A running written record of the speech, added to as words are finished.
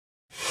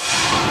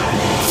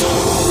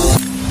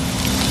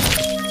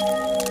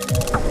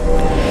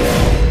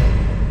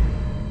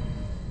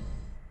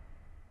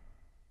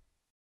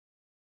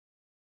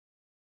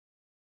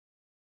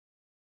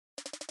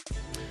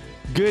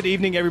Good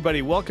evening,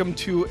 everybody. Welcome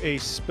to a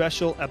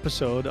special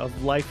episode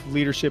of Life,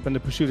 Leadership, and the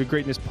Pursuit of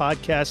Greatness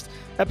podcast,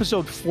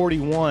 episode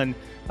 41.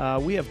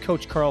 We have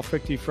Coach Carl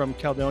Fricke from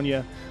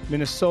Caledonia,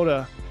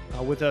 Minnesota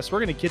with us. We're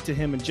going to get to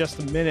him in just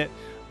a minute,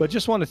 but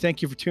just want to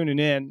thank you for tuning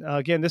in.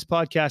 Again, this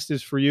podcast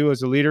is for you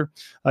as a leader.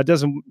 It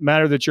doesn't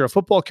matter that you're a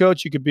football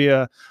coach. You could be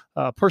a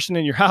person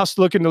in your house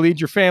looking to lead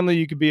your family.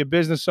 You could be a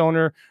business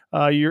owner.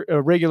 You're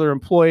a regular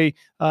employee.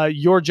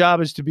 Your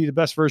job is to be the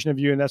best version of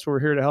you, and that's what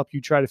we're here to help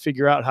you try to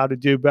figure out how to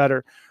do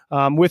better.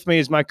 With me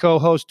is my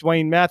co-host,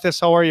 Dwayne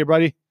Mathis. How are you,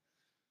 buddy?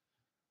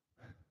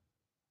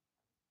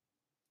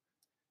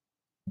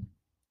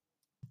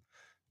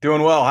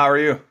 Doing well. How are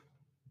you?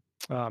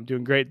 I'm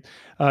doing great.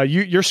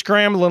 You're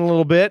scrambling a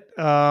little bit,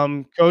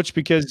 Coach,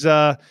 because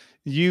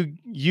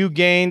you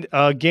gained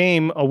a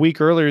game a week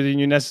earlier than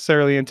you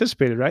necessarily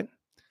anticipated, right?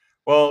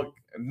 Well,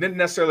 didn't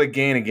necessarily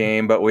gain a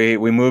game, but we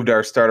moved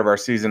our start of our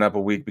season up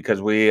a week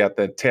because we, at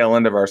the tail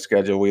end of our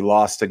schedule, we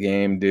lost a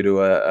game due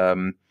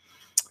to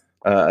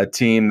a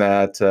team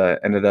that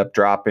ended up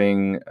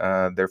dropping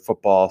their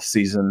football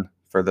season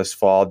for this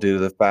fall due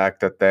to the fact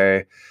that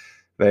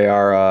they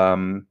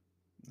are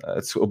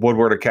it's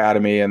Woodward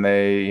Academy, and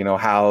they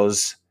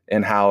house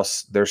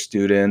in-house their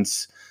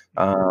students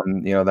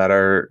that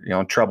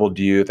are troubled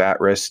youth,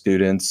 at-risk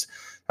students.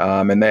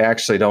 And they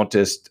actually don't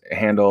just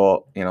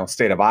handle,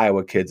 state of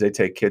Iowa kids. They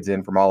take kids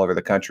in from all over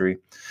the country.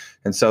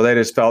 And so they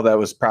just felt that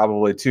was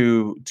probably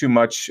too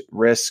much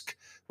risk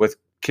with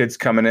kids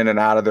coming in and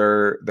out of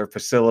their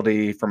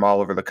facility from all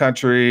over the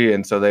country.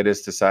 And so they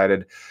just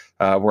decided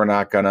we're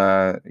not going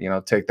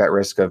to, take that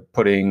risk of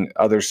putting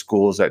other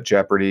schools at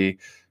jeopardy.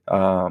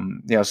 So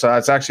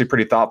that's actually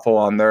pretty thoughtful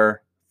on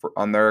their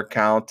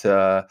account.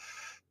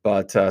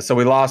 But so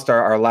we lost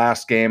our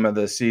last game of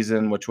the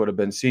season, which would have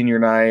been senior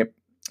night.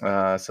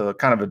 So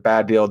kind of a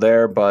bad deal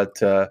there, but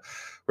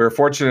we were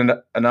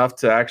fortunate enough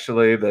to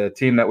actually, the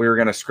team that we were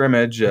going to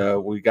scrimmage,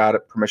 we got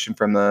permission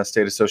from the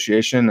state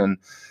association,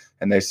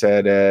 and they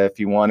said if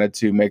you wanted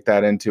to make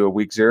that into a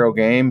week 0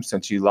 game,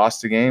 since you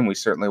lost the game, we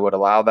certainly would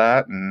allow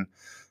that, and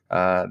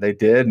they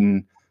did.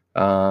 And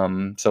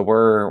so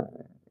we're,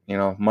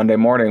 Monday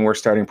morning we're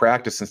starting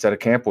practice instead of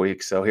camp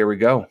week. So here we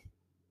go.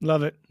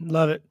 Love it.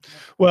 Love it.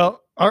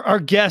 Well, our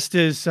guest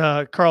is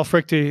Carl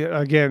Fricke,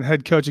 again,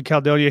 head coach at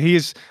Caledonia.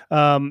 He's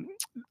a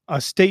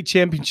state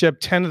championship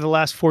 10 of the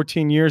last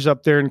 14 years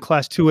up there in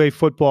Class 2A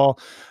football,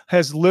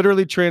 has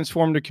literally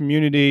transformed the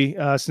community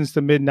since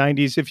the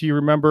mid-'90s. If you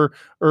remember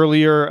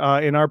earlier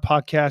in our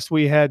podcast,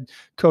 we had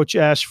Coach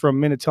Esch from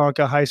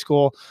Minnetonka High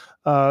School.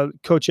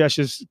 Coach Esch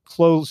is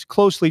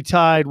closely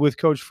tied with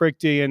Coach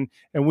Fricke,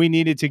 and we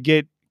needed to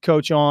get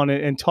Coach on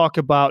and talk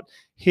about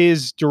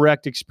his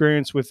direct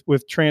experience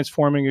with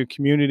transforming a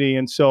community.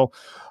 And so,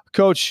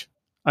 Coach,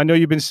 I know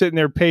you've been sitting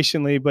there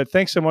patiently, but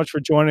thanks so much for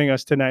joining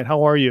us tonight.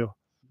 How are you?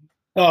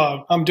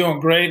 I'm doing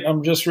great.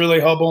 I'm just really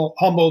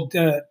humbled,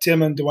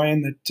 Tim and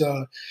Dwayne,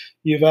 that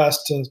you've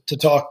asked to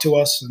talk to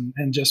us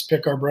and just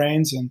pick our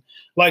brains. And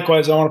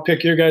likewise, I want to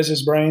pick your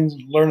guys' brains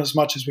and learn as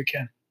much as we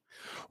can.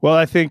 Well,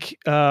 I think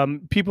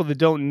people that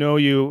don't know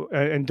you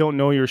and don't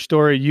know your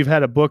story, you've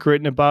had a book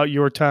written about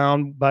your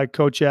town by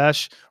Coach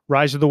Esch,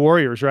 Rise of the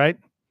Warriors, right?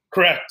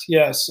 Correct.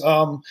 Yes.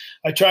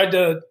 I tried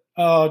to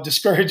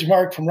discourage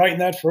Mark from writing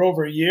that for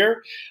over a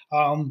year.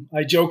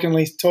 I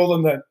jokingly told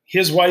him that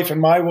his wife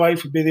and my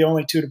wife would be the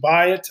only two to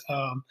buy it.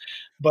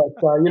 But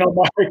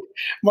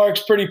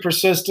Mark's pretty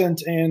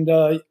persistent, and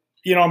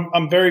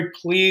I'm very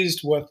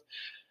pleased with.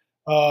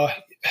 I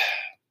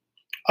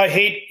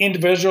hate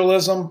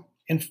individualism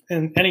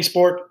in any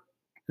sport,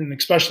 and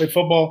especially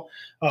football,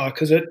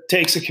 because it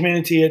takes a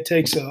community, it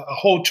takes a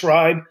whole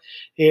tribe.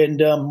 And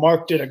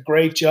Mark did a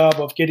great job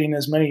of getting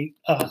as many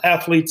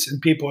athletes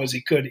and people as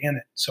he could in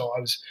it. So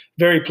I was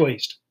very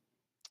pleased.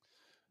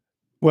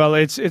 Well,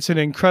 it's an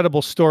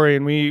incredible story,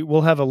 and we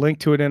will have a link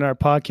to it in our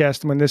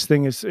podcast when this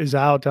thing is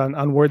out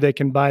on where they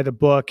can buy the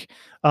book.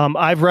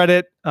 I've read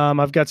it.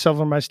 I've got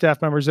several of my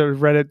staff members that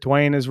have read it.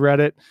 Dwayne has read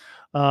it.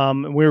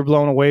 And we were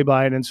blown away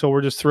by it. And so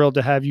we're just thrilled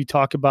to have you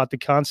talk about the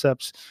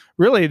concepts.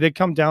 Really, they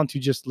come down to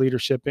just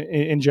leadership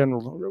in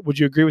general. Would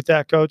you agree with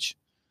that, Coach?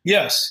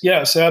 Yes,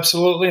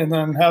 absolutely. And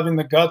then having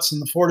the guts and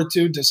the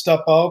fortitude to step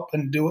up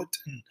and do it.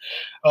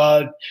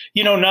 And,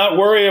 not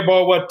worry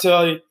about what,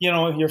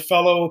 your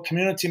fellow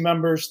community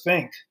members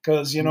think.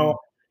 Because,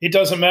 it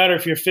doesn't matter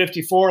if you're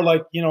 54,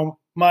 like,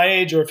 my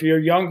age, or if you're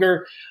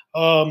younger.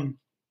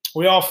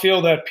 We all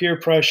feel that peer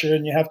pressure,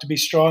 and you have to be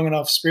strong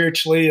enough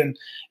spiritually and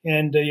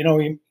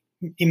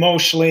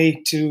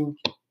emotionally to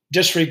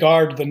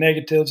disregard the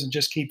negatives and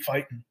just keep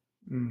fighting.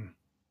 Mm.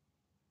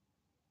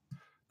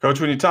 Coach,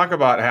 when you talk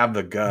about have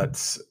the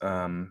guts,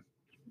 can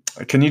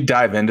you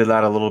dive into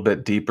that a little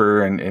bit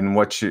deeper and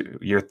what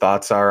your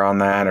thoughts are on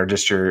that, or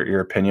just your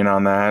opinion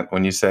on that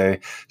when you say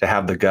to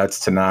have the guts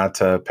to not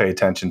pay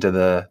attention to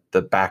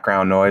the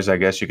background noise, I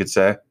guess you could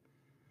say?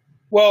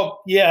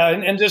 Well, yeah,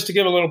 and just to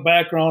give a little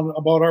background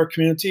about our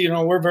community,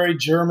 we're very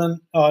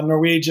German,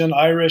 Norwegian,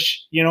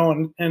 Irish,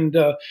 and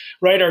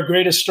right, our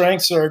greatest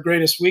strengths are our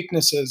greatest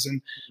weaknesses.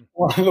 And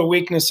one of the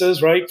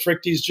weaknesses, right,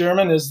 Frichte's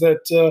German, is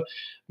that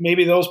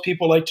maybe those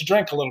people like to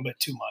drink a little bit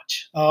too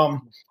much.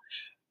 And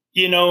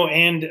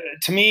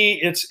to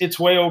me, it's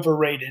way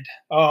overrated.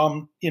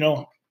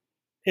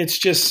 It's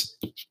just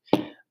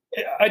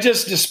I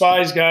just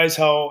despise guys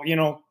how,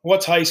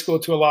 what's high school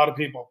to a lot of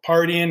people?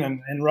 Partying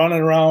and running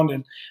around,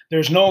 and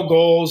there's no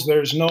goals,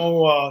 there's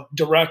no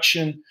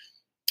direction.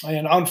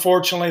 And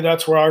unfortunately,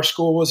 that's where our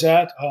school was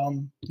at.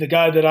 The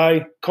guy that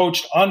I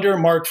coached under,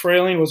 Mark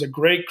Frayling, was a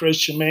great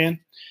Christian man.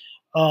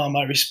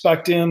 I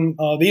respect him.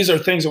 These are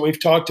things that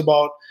we've talked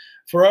about.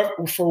 For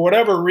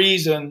whatever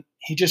reason,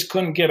 he just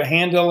couldn't get a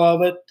handle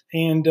of it.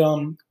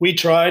 And we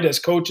tried as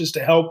coaches to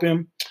help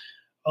him.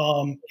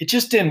 It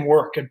just didn't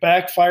work. It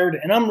backfired,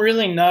 and I'm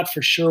really not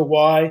for sure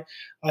why.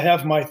 I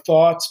have my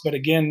thoughts, but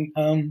again,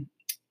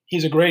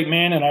 he's a great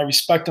man, and I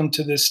respect him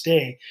to this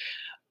day.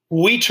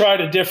 We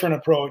tried a different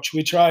approach.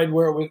 We tried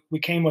where we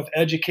came with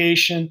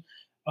education,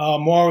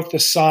 more with the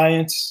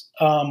science.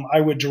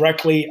 I would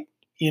directly,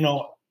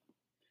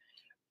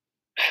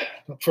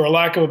 for a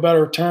lack of a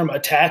better term,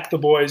 attack the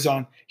boys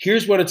on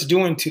here's what it's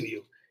doing to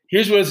you.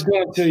 Here's what it's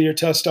doing to your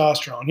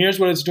testosterone. Here's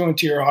what it's doing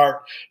to your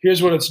heart.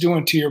 Here's what it's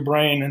doing to your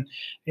brain.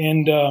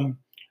 And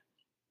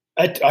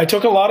I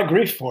took a lot of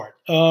grief for it.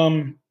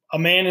 A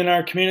man in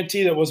our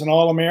community that was an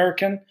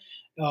All-American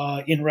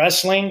in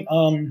wrestling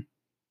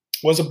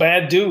was a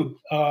bad dude.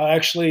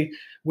 Actually,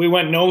 we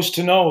went nose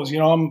to nose.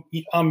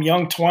 I'm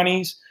young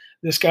 20s.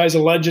 This guy's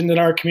a legend in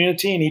our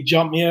community, and he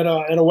jumped me at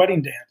a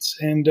wedding dance.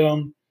 And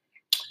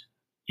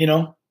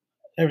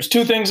there was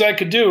two things I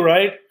could do,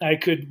 right?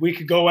 We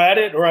could go at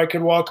it, or I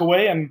could walk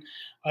away, and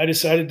I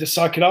decided to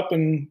suck it up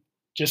and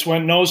just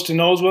went nose to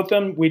nose with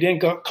him. We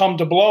didn't come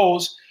to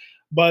blows,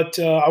 but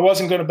I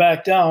wasn't going to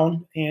back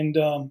down. And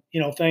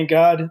thank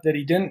God that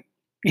he didn't.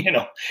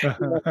 To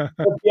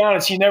be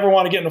honest, you never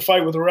want to get in a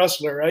fight with a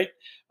wrestler, right?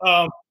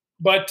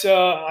 But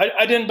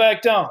I didn't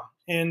back down,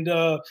 and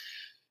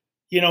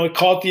it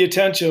caught the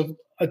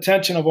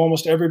attention of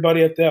almost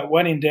everybody at that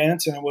wedding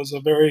dance, and it was a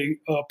very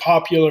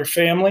popular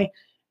family.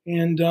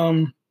 And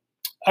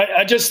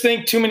I just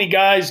think too many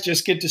guys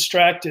just get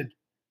distracted.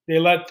 They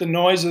let the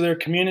noise of their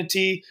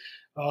community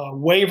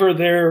waver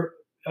their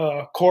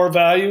core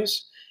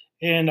values.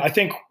 And I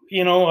think,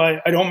 I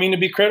don't mean to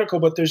be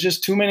critical, but there's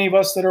just too many of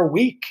us that are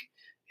weak,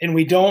 and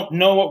we don't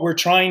know what we're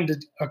trying to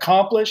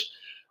accomplish,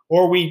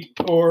 or we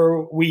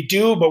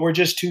do, but we're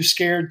just too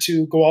scared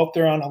to go out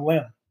there on a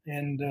limb.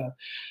 And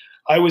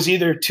I was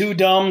either too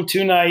dumb,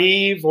 too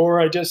naive, or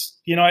I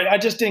just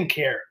didn't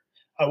care.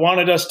 I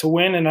wanted us to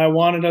win, and I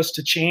wanted us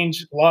to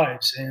change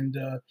lives. And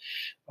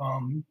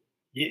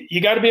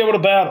you got to be able to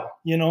battle.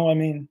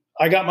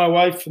 I got my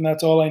wife, and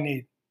that's all I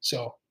need.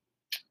 So,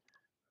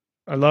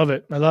 I love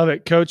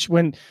it. Coach.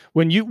 When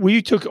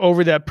you took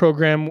over that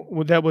program,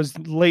 that was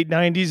late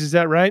 90s. Is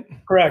that right?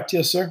 Correct.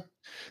 Yes, sir.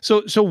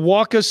 So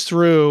walk us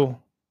through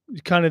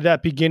kind of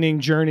that beginning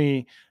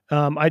journey.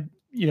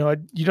 You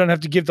don't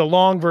have to give the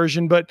long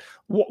version, but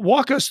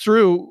walk us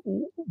through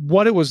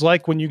what it was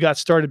like when you got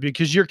started,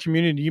 because your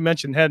community, you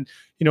mentioned, had,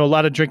 a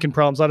lot of drinking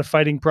problems, a lot of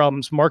fighting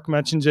problems. Mark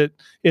mentions it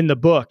in the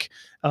book.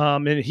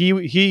 And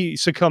he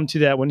succumbed to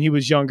that when he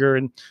was younger,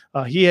 and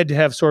he had to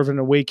have sort of an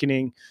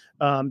awakening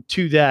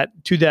to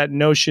that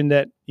notion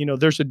that,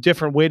 there's a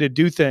different way to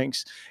do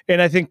things.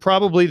 And I think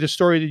probably the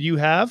story that you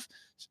have,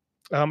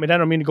 and I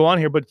don't mean to go on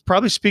here, but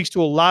probably speaks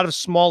to a lot of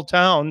small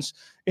towns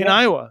in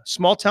Iowa,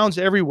 small towns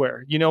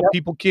everywhere.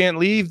 People can't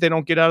leave. They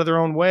don't get out of their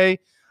own way.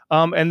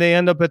 And they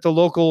end up at the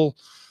local,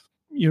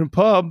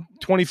 pub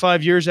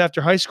 25 years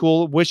after high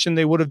school, wishing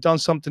they would have done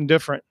something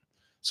different.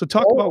 So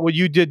talk about what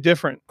you did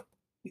different.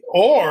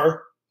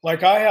 Or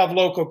like, I have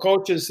local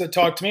coaches that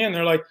talk to me, and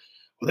they're like,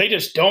 well, they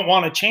just don't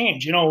want to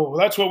change.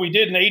 That's what we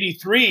did in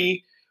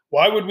 '83.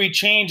 Why would we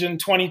change in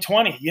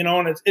 2020?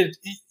 And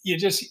you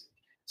just,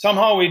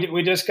 somehow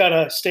we just got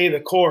to stay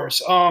the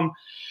course.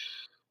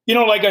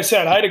 Like I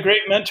said, I had a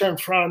great mentor in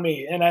front of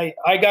me, and I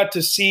got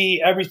to see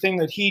everything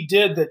that he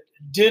did that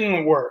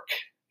didn't work.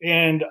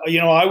 And,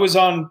 I was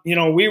on,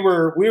 we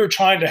were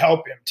trying to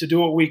help him to do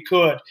what we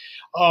could.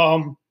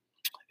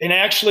 And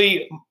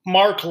actually,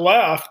 Mark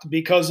left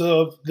because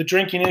of the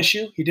drinking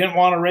issue. He didn't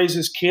want to raise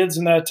his kids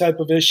in that type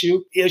of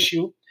issue.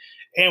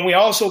 And we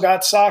also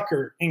got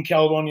soccer in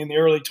Caledonia in the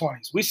early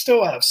 20s. We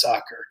still have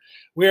soccer.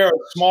 We are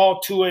a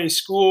small 2A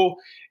school,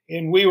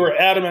 and we were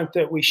adamant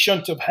that we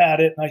shouldn't have had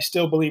it. And I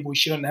still believe we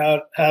shouldn't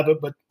have it,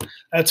 but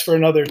that's for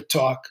another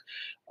talk.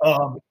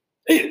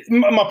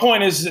 My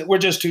point is that we're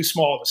just too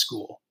small of a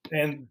school.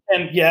 And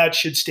yeah, it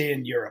should stay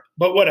in Europe,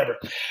 but whatever.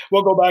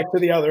 We'll go back to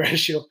the other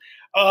issue.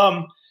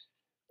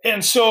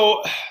 And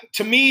so,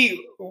 to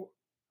me,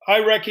 I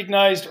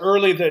recognized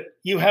early that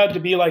you had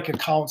to be like a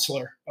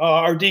counselor.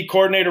 Our D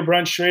coordinator,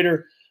 Brent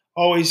Schrader,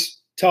 always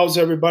tells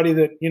everybody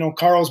that,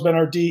 Carl's been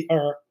our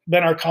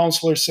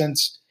counselor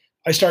since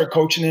I started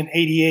coaching in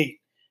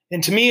 '88.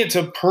 And to me, it's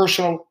a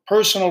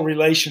personal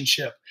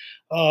relationship.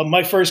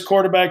 My first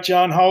quarterback,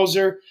 John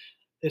Hauser,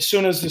 as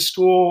soon as the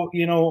school,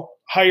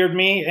 hired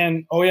me,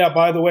 and oh yeah,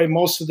 by the way,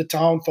 most of the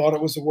town thought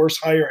it was the worst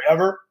hire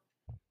ever.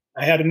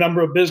 I had a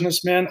number of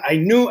businessmen. I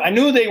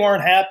knew they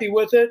weren't happy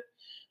with it,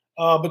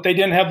 but they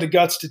didn't have the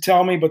guts to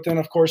tell me. But then,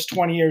 of course,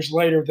 20 years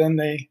later, then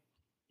they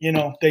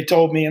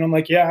told me, and I'm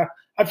like, yeah,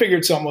 I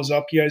figured something was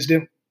up. You guys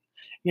didn't,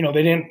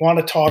 they didn't want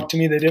to talk to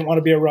me. They didn't want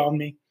to be around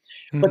me,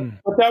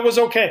 but that was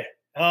okay.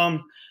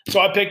 So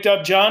I picked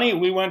up Johnny.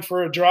 We went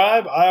for a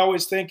drive. I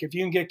always think if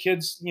you can get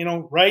kids,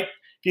 right,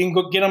 if you can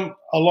go get them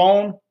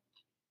alone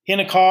in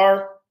a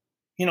car,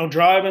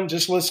 driving,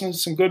 just listening to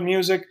some good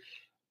music,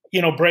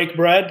 break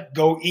bread,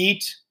 go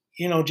eat,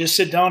 just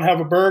sit down, have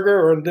a burger,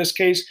 or in this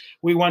case,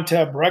 we went to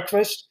have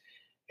breakfast.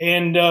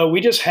 And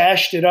we just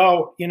hashed it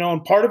out,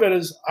 and part of it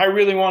is I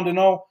really wanted to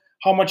know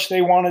how much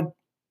they wanted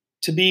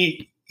to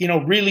be,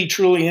 really,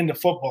 truly into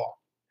football.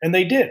 And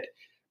they did,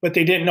 but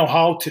they didn't know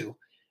how to.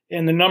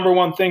 And the number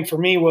one thing for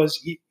me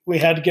was we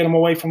had to get them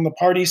away from the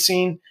party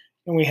scene,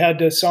 and we had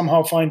to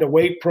somehow find a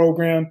weight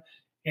program.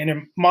 And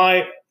in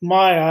my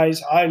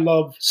eyes, I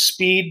love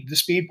speed, the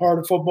speed part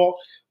of football.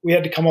 We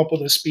had to come up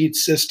with a speed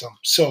system.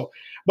 So,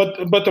 but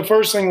the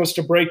first thing was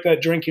to break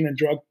that drinking and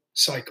drug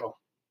cycle.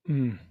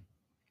 Mm.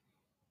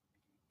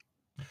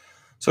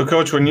 So,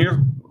 Coach, when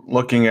you're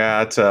looking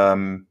at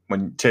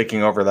when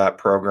taking over that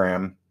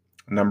program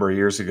a number of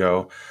years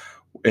ago,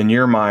 in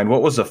your mind,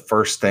 what was the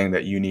first thing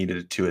that you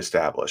needed to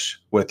establish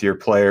with your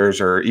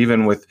players, or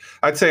even with,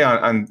 I'd say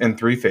in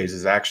three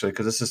phases, actually,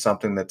 because this is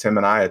something that Tim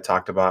and I had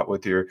talked about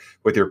with your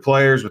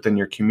players, within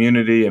your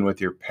community, and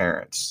with your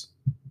parents?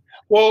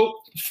 Well,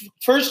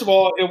 first of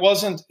all, it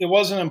wasn't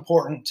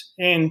important.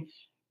 And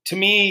to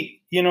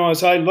me,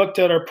 as I looked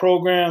at our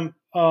program,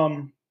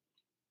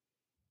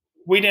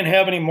 we didn't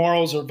have any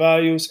morals or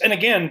values. And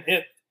again,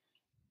 it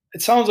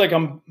sounds like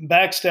I'm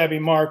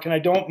backstabbing Mark, and I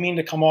don't mean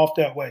to come off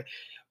that way.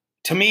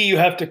 To me, you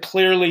have to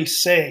clearly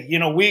say,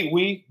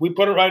 we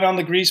put it right on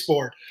the grease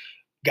board.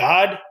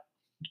 God,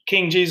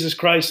 King Jesus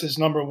Christ is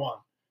number one.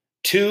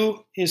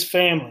 2 is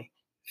family.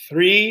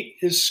 3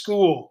 is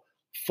school.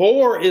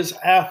 4 is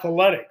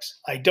athletics.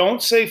 I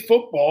don't say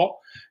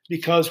football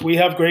because we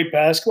have great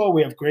basketball.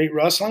 We have great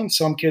wrestling.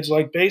 Some kids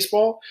like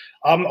baseball.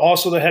 I'm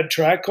also the head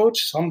track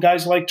coach. Some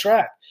guys like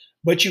track.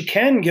 But you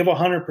can give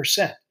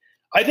 100%.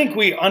 I think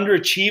we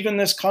underachieve in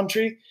this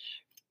country.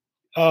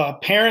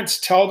 Parents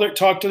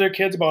talk to their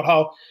kids about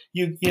how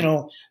you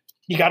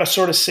got to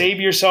sort of save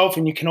yourself,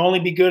 and you can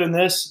only be good in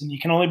this and you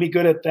can only be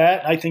good at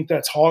that. I think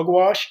that's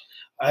hogwash.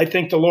 I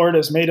think the Lord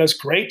has made us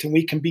great, and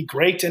we can be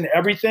great in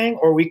everything,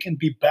 or we can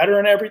be better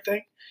in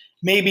everything.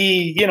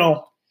 Maybe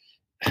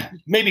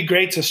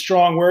great's a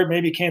strong word.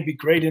 Maybe you can't be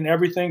great in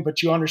everything,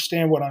 but you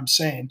understand what I'm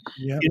saying.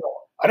 Yeah.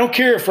 I don't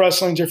care if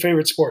wrestling's your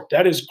favorite sport.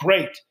 That is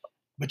great,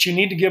 but you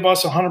need to give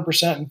us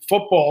 100% in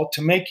football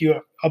to make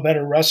you a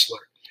better wrestler.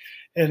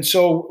 And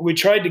so we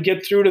tried to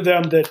get through to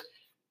them that,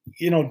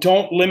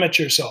 don't limit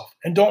yourself,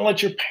 and don't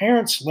let your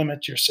parents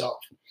limit yourself.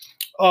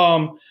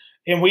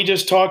 And we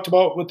just talked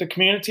about with the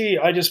community,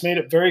 I just made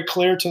it very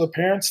clear to the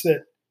parents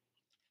that,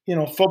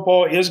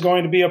 football is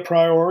going to be a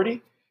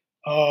priority.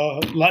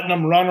 Letting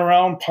them run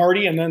around,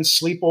 party, and then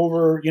sleep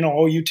over,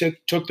 you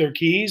took their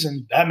keys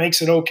and that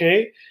makes it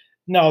okay.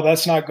 No,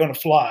 that's not going to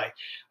fly.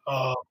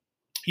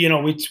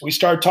 We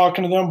started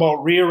talking to them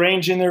about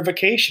rearranging their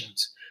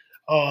vacations.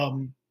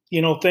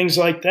 Things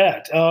like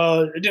that.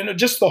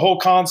 Just the whole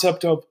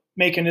concept of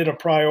making it a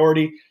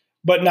priority,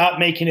 but not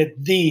making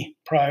it the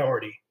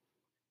priority.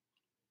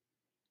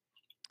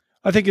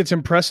 I think it's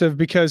impressive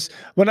because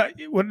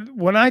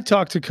when I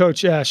talked to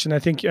Coach Esch, and I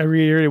think I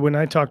reiterated when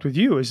I talked with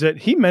you, is that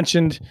he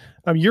mentioned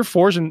years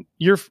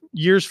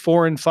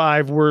 4 and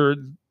 5 were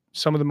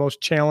some of the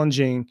most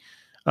challenging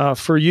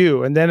for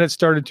you, and then it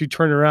started to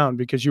turn around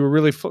because you were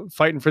really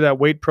fighting for that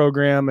weight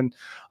program. And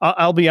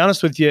I'll be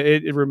honest with you,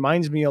 it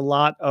reminds me a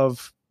lot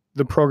of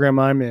the program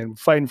I'm in,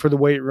 fighting for the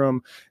weight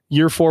room.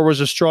 Year 4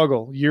 was a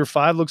struggle. Year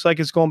 5 looks like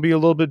it's going to be a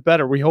little bit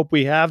better. We hope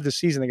we have this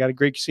season. They got a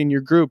great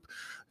senior group.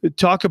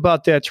 Talk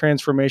about that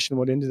transformation.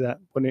 What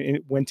when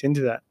it went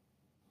into that?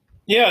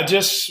 Yeah,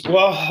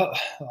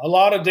 a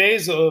lot of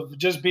days of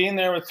just being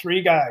there with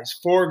 3 guys,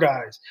 4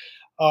 guys.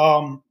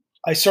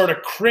 I sort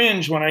of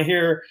cringe when I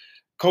hear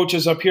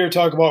coaches up here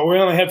talk about, we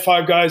only had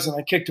 5 guys and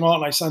I kicked them out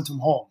and I sent them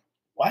home.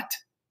 What?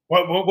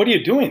 What are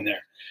you doing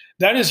there?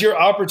 That is your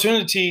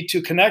opportunity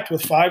to connect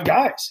with 5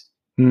 guys.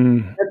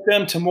 Get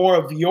them to more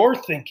of your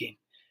thinking.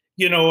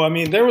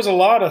 There was a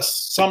lot of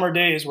summer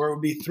days where it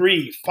would be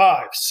 3,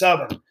 5,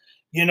 7.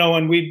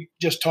 And we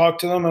just talk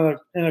to them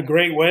in a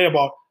great way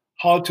about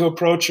how to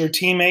approach your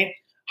teammate,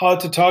 how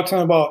to talk to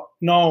them about,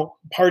 no,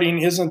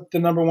 partying isn't the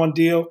number one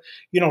deal.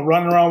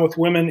 Running around with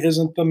women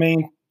isn't the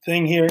main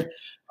thing here.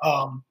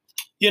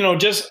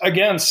 Just,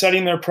 again,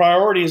 setting their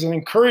priorities and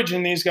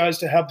encouraging these guys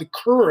to have the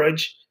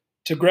courage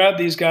to grab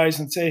these guys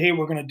and say, hey,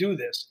 we're going to do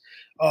this.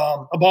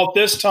 About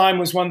this time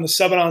was when the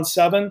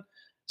 7-on-7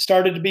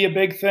 started to be a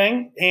big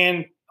thing.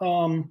 And,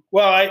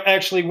 I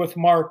actually with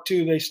Mark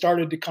too, they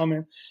started to come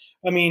in.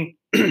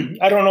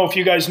 I don't know if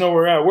you guys know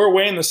where we're at. We're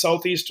way in the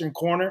southeastern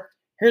corner.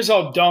 Here's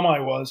how dumb I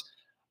was.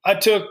 I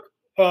took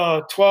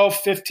 12,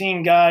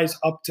 15 guys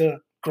up to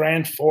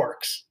Grand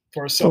Forks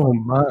for a summer. Oh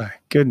my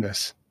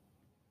goodness.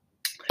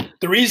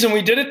 The reason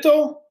we did it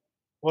though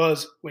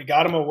was we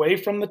got them away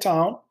from the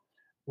town.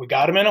 We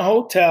got them in a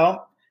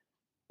hotel.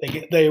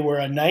 They were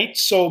a night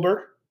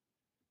sober.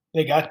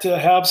 They got to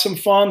have some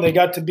fun. They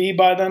got to be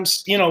by them.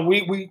 You know,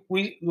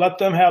 we let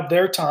them have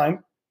their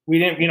time. We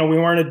didn't, you know, we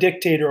weren't a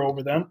dictator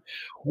over them.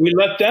 We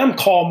let them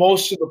call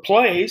most of the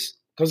plays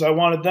because I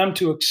wanted them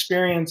to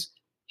experience,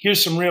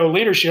 here's some real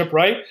leadership,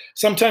 right?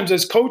 Sometimes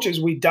as coaches,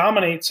 we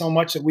dominate so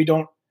much that we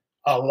don't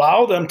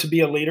allow them to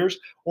be a leaders.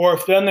 Or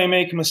if then they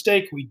make a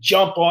mistake, we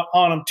jump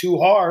on them too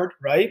hard,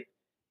 right?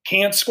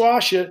 Can't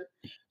squash it.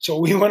 So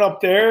we went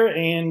up there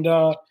and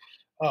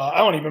I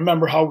don't even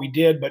remember how we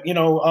did, but, you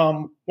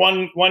know,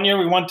 one year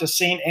we went to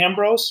St.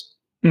 Ambrose,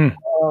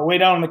 way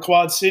down in the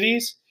Quad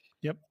Cities.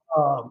 Yep.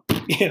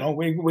 You know,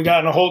 we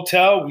got in a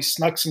hotel. We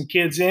snuck some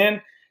kids in,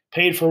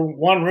 paid for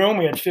one room.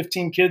 We had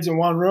 15 kids in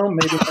one room.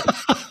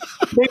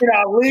 Maybe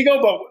not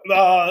legal,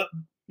 but,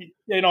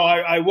 you know,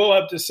 I will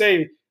have to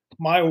say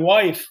my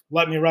wife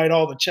let me write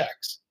all the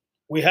checks.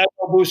 We had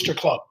no booster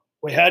club.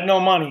 We had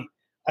no money.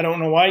 I don't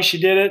know why she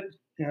did it.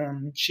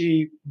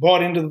 She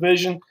bought into the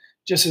vision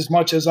just as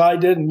much as I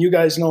did, and you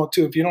guys know it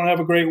too. If you don't have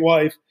a great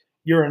wife,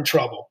 you're in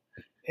trouble.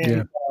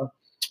 And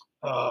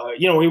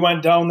you know, we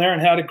went down there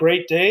and had a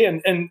great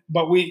day.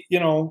 But we,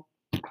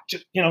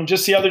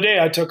 just the other day,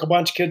 I took a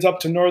bunch of kids up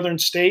to Northern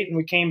State, and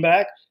we came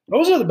back.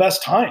 Those are the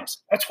best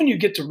times. That's when you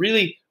get to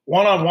really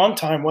one-on-one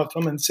time with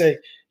them and say,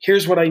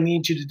 "Here's what I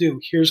need you to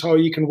do. Here's how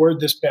you can word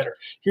this better.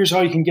 Here's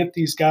how you can get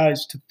these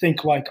guys to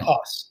think like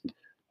us."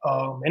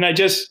 And I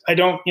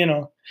don't, you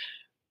know.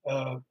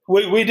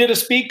 We did a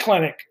speed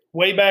clinic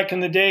way back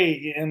in the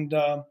day, and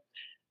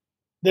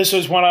this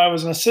was when I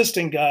was an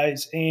assistant,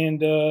 guys.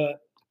 And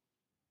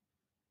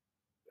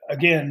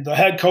again, the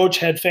head coach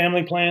had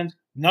family plans.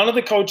 None of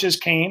the coaches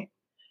came.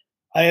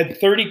 I had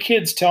 30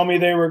 kids tell me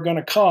they were going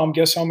to come.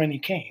 Guess how many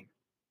came?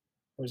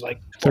 It was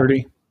like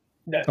 30.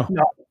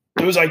 No,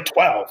 it was like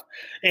 12.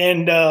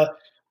 And of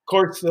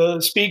course,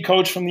 the speed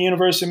coach from the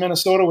University of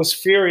Minnesota was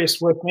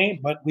furious with me,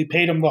 but we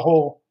paid him the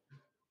whole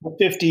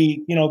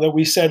 50, you know, that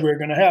we said we were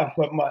going to have.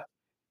 But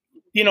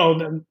you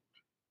know,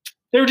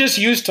 they were just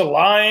used to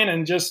lying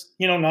and just,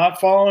 you know, not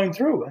following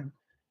through. And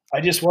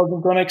I just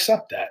wasn't going to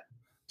accept that.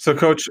 So,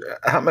 Coach,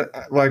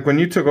 like when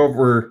you took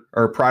over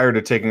or prior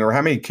to taking over,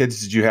 how many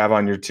kids did you have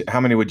on your team? How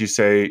many would you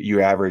say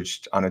you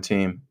averaged on a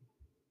team?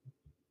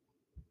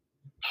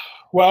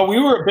 Well, we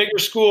were a bigger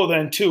school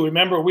then too.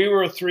 Remember, we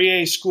were a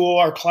 3A school.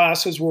 Our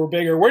classes were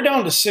bigger. We're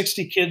down to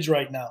 60 kids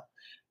right now.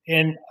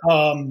 And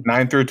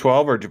 9 through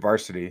 12 or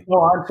varsity?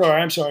 Oh,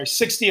 I'm sorry.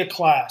 60 a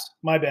class.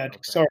 My bad. Okay.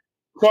 Sorry.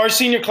 So our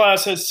senior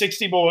class has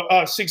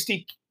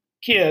 60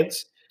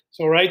 kids.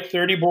 So, right,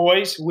 30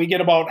 boys. We get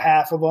about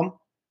half of them,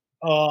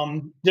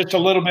 just a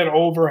little bit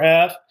over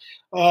half.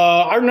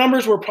 Our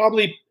numbers were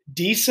probably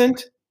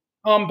decent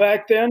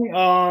back then. You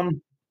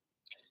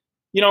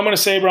know, I'm going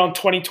to say around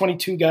 20,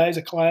 22 guys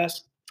a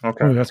class.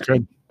 Okay. Oh, that's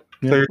good.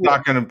 Yeah. So you're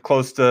talking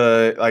close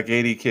to like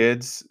 80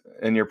 kids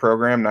in your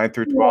program, 9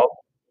 through 12?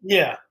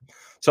 Yeah.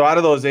 So out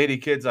of those 80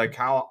 kids, like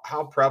how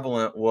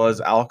prevalent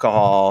was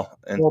alcohol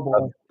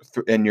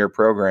in your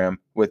program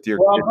with your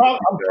kids?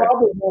 I'm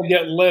probably going to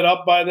get lit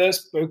up by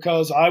this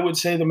because I would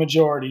say the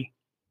majority.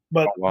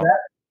 But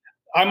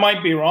I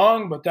might be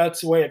wrong, but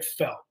that's the way it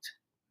felt.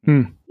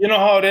 You know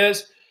how it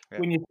is? Yeah.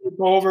 When you take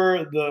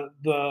over,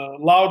 the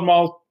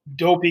loudmouth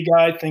dopey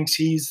guy thinks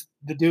he's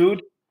the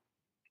dude.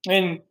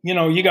 And, you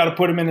know, you got to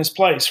put him in his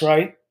place,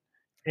 right?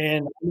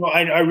 And you know,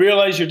 I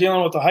realize you're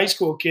dealing with a high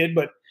school kid,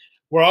 but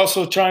we're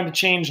also trying to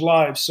change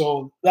lives.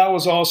 So that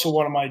was also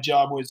one of my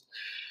job was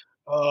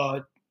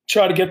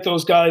try to get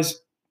those guys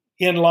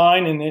in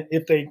line. And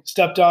if they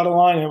stepped out of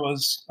line, it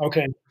was,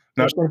 okay,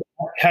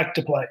 heck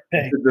to play.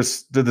 Hey.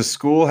 Did the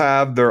school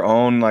have their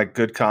own like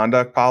good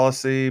conduct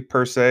policy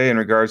per se in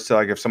regards to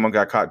like if someone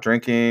got caught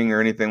drinking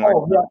or anything like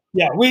that?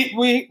 Yeah.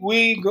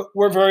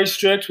 We're very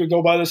strict. We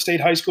go by the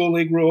state high school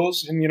league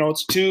rules, and you know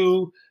it's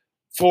 2,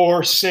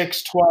 4,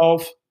 6,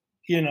 12.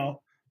 You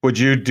know. Would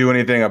you do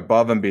anything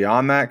above and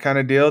beyond that kind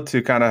of deal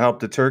to kind of help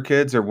deter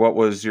kids, or what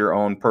was your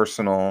own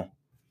personal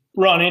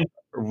running?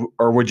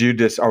 Or would you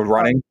just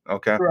running?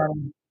 Okay.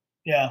 Running.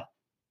 Yeah.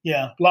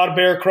 Yeah, a lot of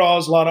bear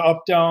crawls, a lot of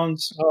up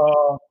downs,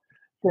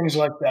 things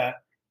like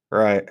that.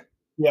 Right.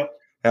 Yep.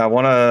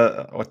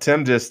 Yeah,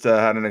 Tim just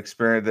had an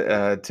experience.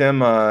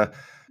 Tim and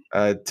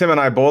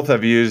I both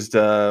have used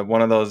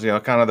one of those, you know,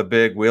 kind of the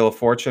big Wheel of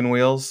Fortune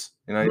wheels.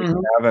 You know, you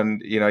can have,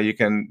 and you know, you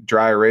can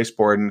dry erase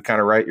board and kind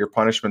of write your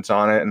punishments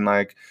on it. And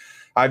like,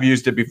 I've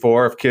used it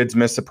before. If kids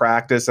miss a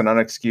practice, an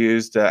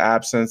unexcused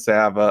absence, they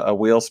have a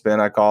wheel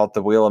spin. I call it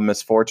the Wheel of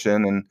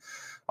Misfortune, and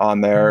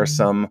on there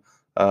some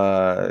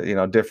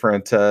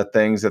different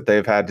things that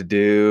they've had to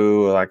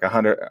do, like a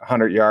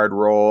 100-yard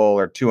roll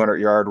or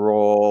 200-yard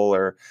roll,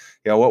 or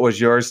what was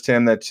yours,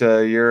 Tim, that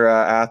your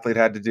athlete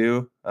had to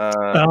do?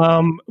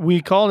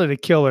 We called it a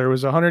killer. It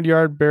was a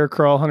 100-yard bear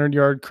crawl,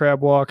 100-yard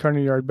crab walk,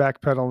 100-yard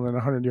back pedal, and then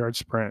a 100-yard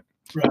sprint.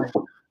 Right.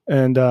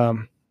 And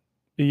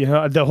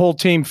the whole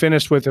team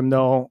finished with him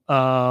though,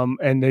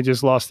 and they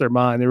just lost their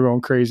mind. They were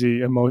going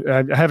crazy.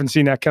 I haven't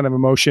seen that kind of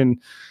emotion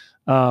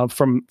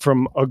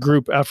from a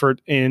group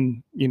effort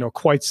in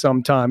quite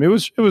some time. It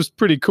was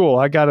pretty cool.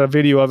 I got a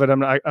video of it.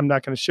 I'm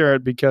not going to share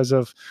it because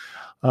of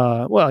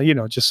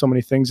just so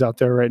many things out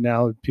there right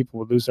now. People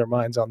would lose their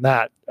minds on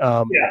that.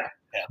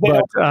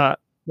 But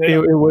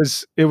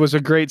it was a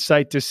great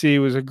sight to see. It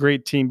was a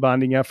great team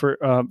bonding effort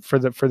for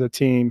the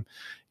team.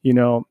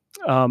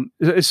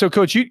 So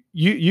Coach,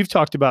 you've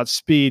talked about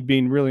speed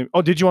being really.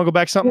 Oh, did you want to go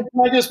back something?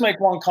 Can I just make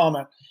one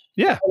comment?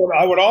 Yeah.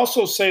 I would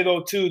also say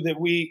though too that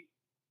we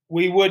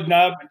would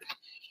not.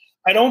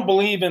 I don't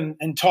believe in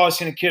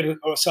tossing a kid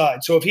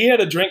aside. So if he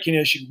had a drinking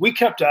issue, we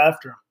kept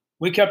after him.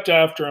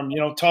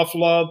 Tough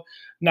love,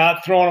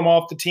 not throwing him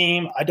off the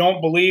team. I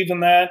don't believe in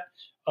that.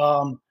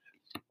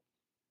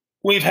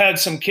 We've had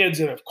some kids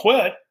that have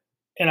quit,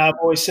 and I've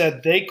always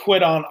said they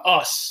quit on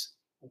us.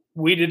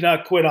 We did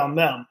not quit on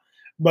them.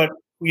 But,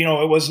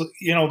 it was,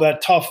 that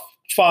tough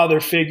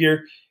father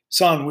figure.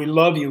 Son, we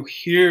love you.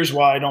 Here's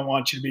why I don't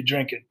want you to be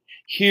drinking.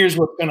 Here's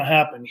what's going to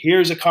happen.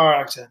 Here's a car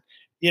accident.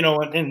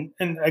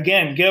 And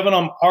again, giving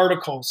them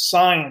articles,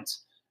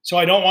 science. So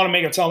I don't want to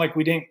make it sound like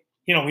we didn't,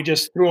 we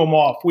just threw them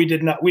off. We do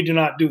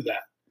not do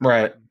that.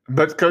 Right.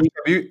 But Coach,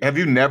 have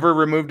you never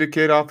removed a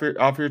kid off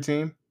your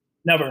team?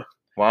 Never.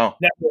 Wow.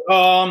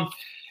 Never.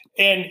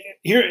 And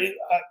here,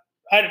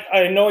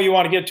 I know you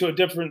want to get to a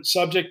different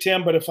subject,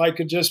 Tim, but if I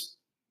could just,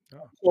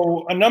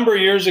 so a number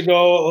of years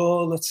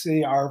ago, let's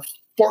see, our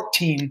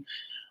 14,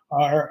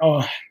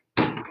 I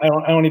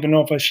don't even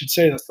know if I should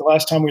say this. The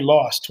last time we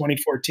lost,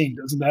 2014,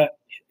 isn't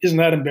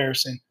that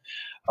embarrassing?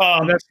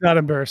 That's not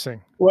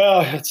embarrassing.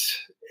 Well,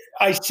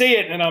 I say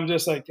it and I'm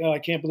just like, oh, I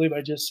can't believe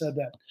I just said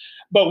that.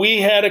 But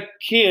we had a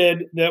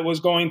kid that was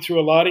going through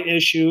a lot of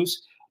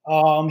issues.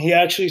 He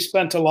actually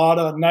spent a lot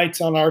of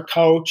nights on our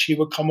couch. He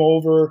would come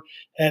over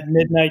at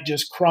midnight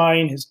just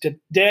crying. His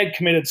dad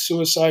committed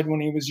suicide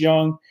when he was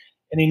young,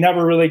 and he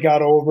never really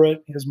got over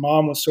it. His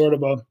mom was sort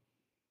of what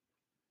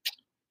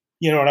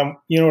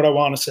I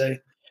want to say.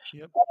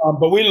 Yep.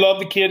 But we love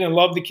the kid,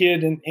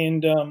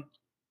 and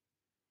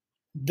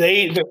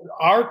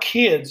our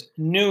kids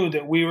knew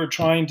that we were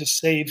trying to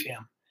save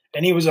him,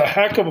 and he was a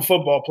heck of a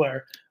football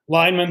player.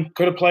 Lineman,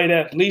 could have played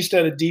at least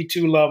at a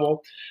D2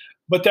 level.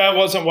 But that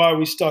wasn't why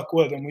we stuck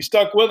with him. We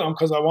stuck with him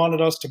because I wanted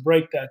us to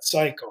break that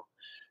cycle.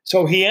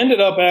 So he ended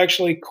up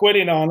actually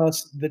quitting on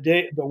us the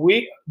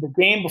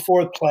game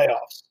before the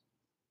playoffs.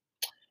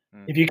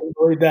 If you can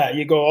believe that.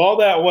 You go all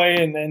that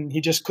way, and then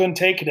he just couldn't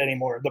take it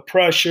anymore. The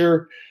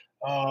pressure,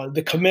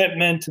 the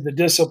commitment, the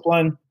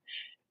discipline.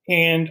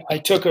 And I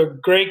took a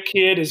great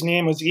kid. His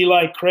name was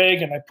Eli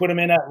Craig, and I put him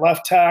in at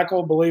left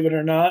tackle, believe it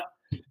or not.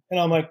 And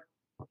I'm like,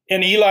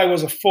 and Eli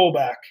was a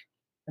fullback.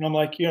 And I'm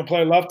like, you going to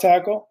play left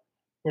tackle?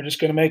 We're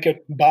just going to make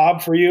it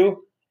Bob for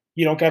you.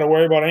 You don't got to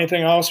worry about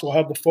anything else. We'll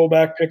have the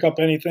fullback pick up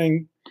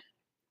anything,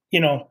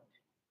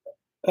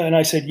 And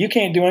I said, you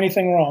can't do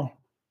anything wrong.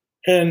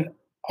 And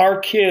our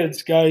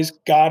kids, guys,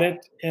 got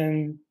it.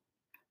 And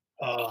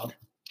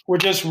we're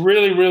just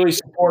really, really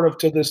supportive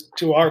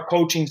to our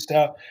coaching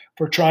staff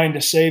for trying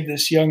to save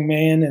this young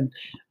man. And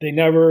they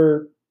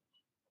never,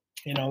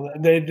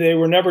 they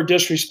were never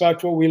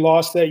disrespectful. We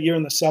lost that year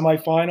in the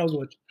semifinals,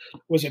 which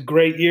was a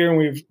great year, and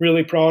we were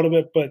really proud of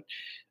it. But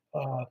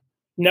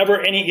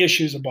never any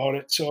issues about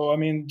it. So, I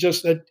mean,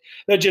 just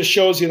that just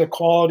shows you the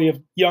quality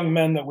of young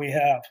men that we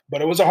have.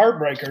 But it was a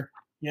heartbreaker,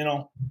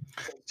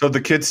 So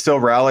the kids still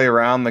rally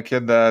around the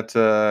kid that,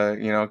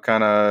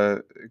 kind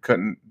of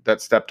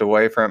that stepped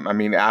away from,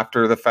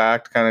 after the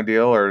fact kind of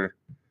deal, or?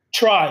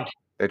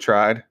 They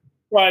tried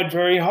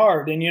very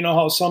hard. And you know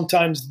how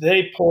sometimes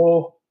they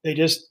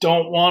just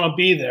don't want to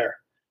be there.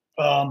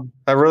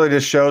 That really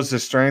just shows the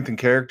strength and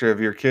character of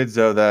your kids,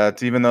 though,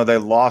 that even though they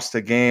lost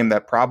a game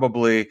that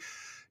probably,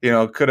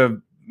 could have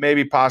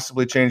maybe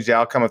possibly changed the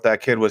outcome if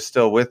that kid was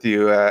still with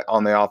you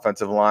on the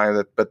offensive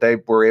line, but they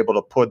were able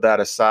to put that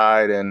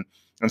aside and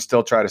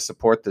still try to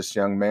support this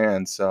young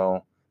man.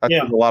 So that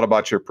says a lot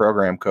about your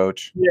program,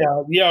 Coach.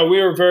 Yeah,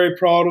 we were very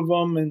proud of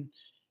them.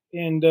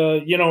 And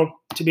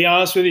to be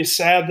honest with you,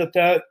 sad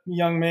that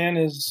young man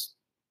is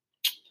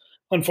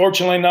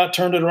unfortunately not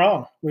turned it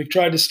around. We've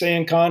tried to stay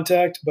in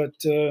contact, but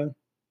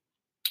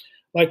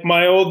like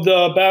my old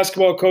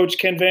basketball coach,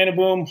 Ken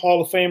Vandenboom,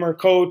 Hall of Famer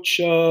coach,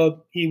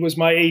 he was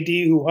my AD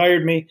who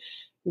hired me.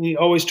 He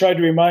always tried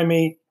to remind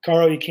me,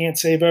 Carl, you can't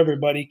save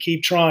everybody.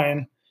 Keep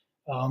trying.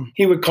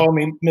 He would call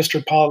me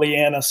Mr.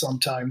 Pollyanna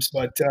sometimes,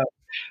 but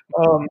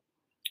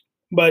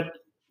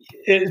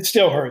it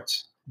still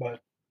hurts. But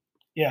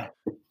yeah.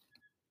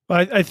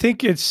 I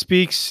think it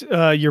speaks.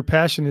 Your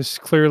passion is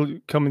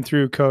clearly coming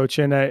through, Coach,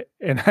 and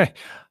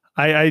I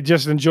I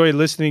just enjoy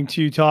listening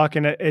to you talk.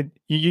 And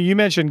you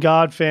mentioned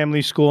God,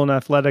 family, school, and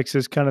athletics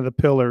as kind of the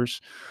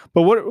pillars.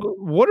 But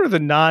what are the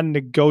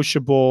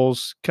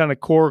non-negotiables, kind of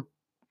core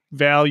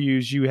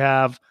values you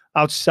have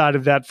outside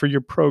of that for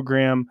your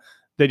program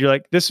that you're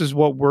like, this is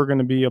what we're going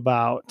to be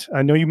about?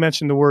 I know you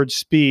mentioned the word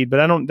speed,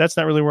 but that's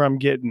not really where I'm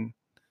getting.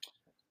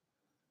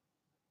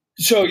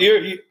 So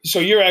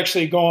you're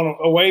actually going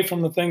away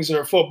from the things that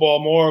are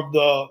football, more of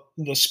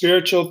the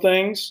spiritual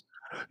things.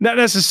 Not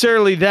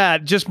necessarily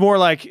that, just more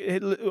like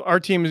our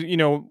team is,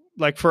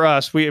 like for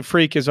us,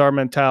 freak is our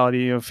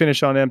mentality,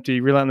 finish on empty,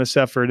 relentless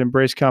effort,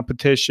 embrace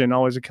competition,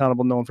 always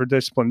accountable, known for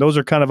discipline. Those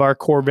are kind of our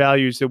core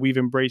values that we've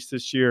embraced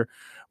this year.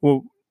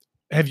 Well,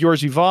 have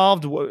yours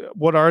evolved?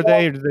 What are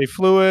they? Are they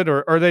fluid,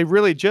 or are they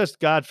really just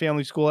God,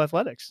 family, school,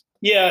 athletics?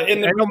 Yeah.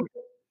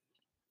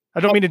 I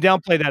don't mean to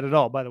downplay that at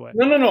all, by the way.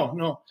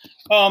 No.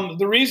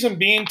 The reason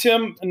being,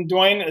 Tim and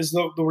Dwayne, is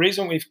the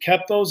reason we've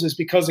kept those is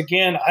because,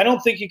 again, I don't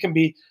think you can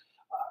be –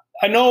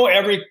 I know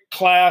every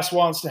class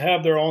wants to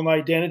have their own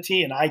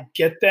identity, and I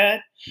get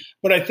that.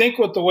 But I think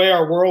with the way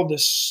our world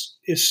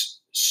is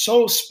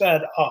so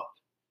sped up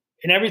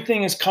and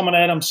everything is coming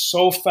at them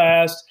so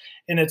fast,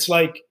 and it's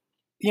like,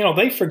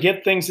 they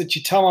forget things that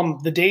you tell them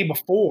the day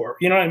before.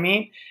 You know what I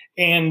mean?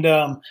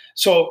 And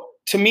so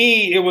to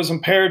me, it was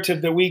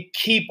imperative that we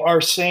keep our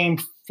same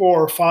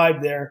 4 or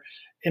 5 there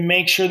and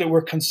make sure that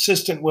we're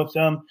consistent with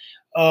them.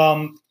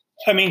 To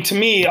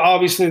me,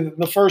 obviously,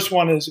 the first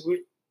one is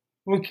we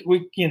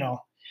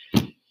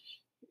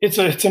it's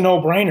a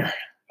no-brainer.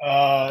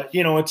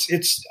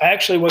 It's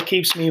actually what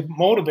keeps me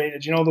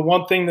motivated. The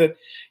one thing that,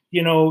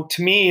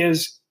 to me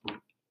is,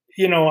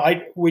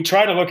 we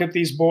try to look at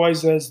these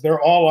boys as they're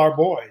all our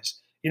boys.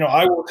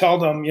 I will tell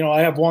them,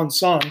 I have one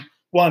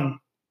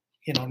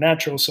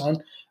natural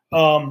son.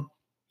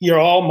 You're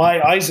all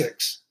my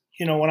Isaacs.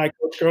 When I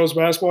coach girls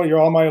basketball, you're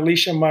all my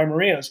Alicia and my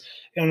Marias.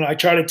 And I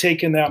try to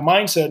take in that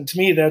mindset. And to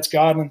me, that's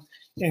God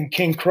and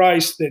King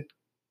Christ that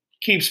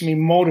keeps me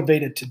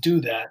motivated to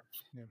do that.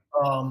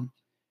 Yeah.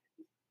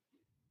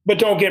 But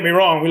don't get me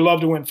wrong, we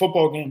love to win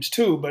football games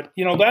too. But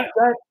that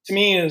to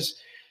me is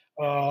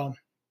I'm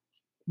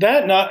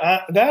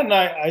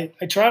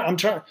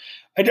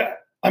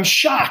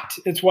shocked.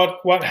 It's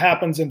what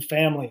happens in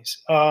families.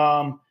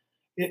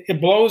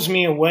 It blows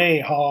me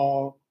away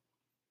how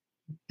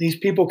these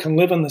people can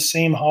live in the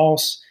same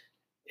house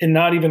and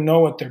not even know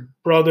what their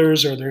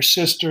brothers or their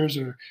sisters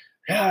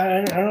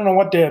I don't know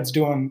what dad's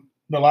doing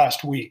the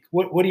last week.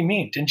 What do you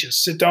mean? Didn't you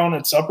sit down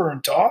at supper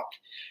and talk?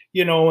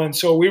 And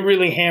so we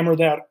really hammer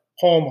that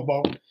home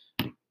about,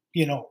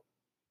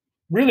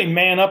 really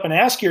man up and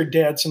ask your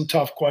dad some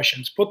tough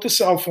questions. Put the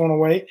cell phone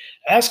away.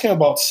 Ask him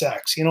about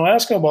sex.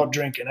 Ask him about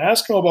drinking.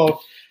 Ask him about,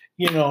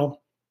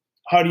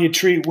 how do you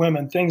treat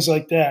women? Things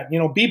like that.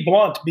 Be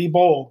blunt. Be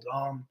bold.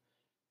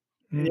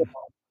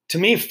 To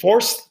me,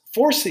 force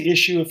the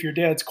issue. If your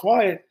dad's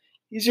quiet,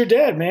 he's your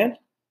dad, man.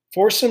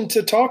 Force him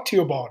to talk to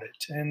you about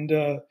it.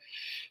 And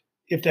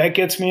if that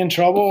gets me in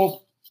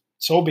trouble,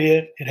 so be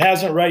it. It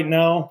hasn't right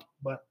now,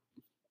 but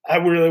I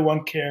really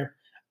won't care.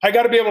 I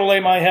got to be able to lay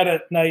my head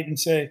at night and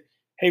say,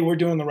 hey, we're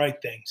doing the right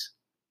things.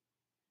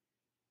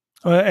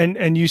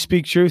 And you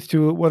speak truth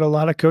to what a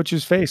lot of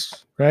coaches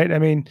face, right? I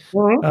mean,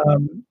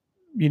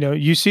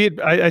 you see it.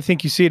 I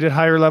think you see it at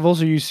higher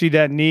levels, or you see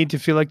that need to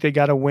feel like they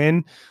got to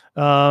win,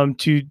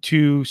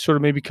 to sort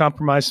of maybe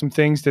compromise some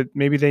things that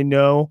maybe they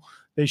know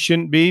they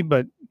shouldn't be,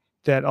 but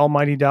that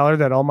almighty dollar,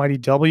 that almighty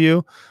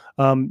W,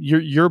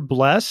 you're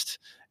blessed.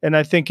 And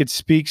I think it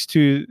speaks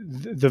to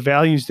the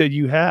values that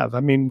you have. I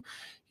mean,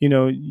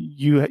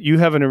 you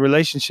having a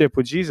relationship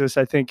with Jesus.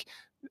 I think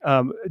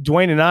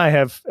Dwayne and I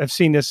have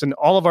seen this in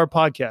all of our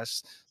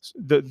podcasts.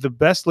 The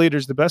best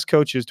leaders, the best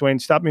coaches,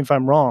 Dwayne, stop me if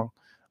I'm wrong,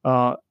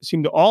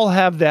 seem to all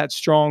have that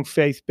strong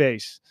faith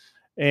base.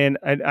 And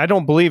I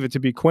don't believe it to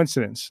be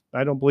coincidence.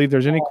 I don't believe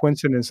there's any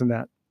coincidence in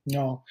that.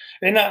 No.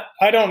 And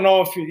I don't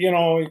know if,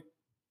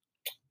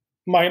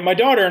 my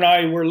daughter and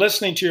I were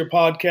listening to your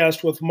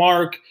podcast with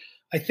Mark.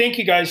 I think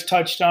you guys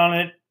touched on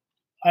it.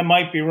 I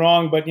might be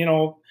wrong, but,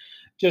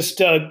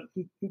 just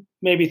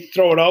maybe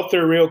throw it out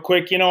there real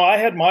quick. I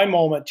had my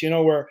moment,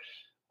 where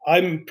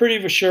I'm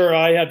pretty sure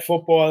I had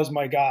football as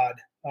my God.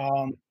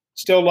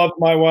 Still loved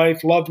my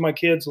wife, loved my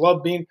kids,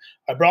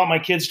 I brought my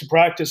kids to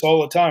practice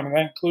all the time, and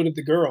that included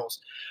the girls.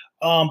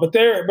 But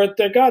there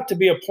got to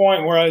be a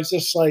point where I was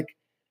just like,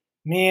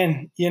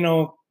 man,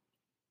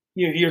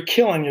 you're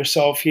killing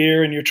yourself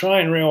here, and you're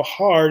trying real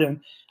hard. And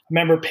I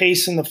remember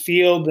pacing the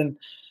field, and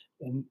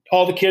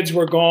all the kids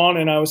were gone,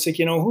 and I was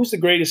thinking, who's the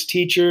greatest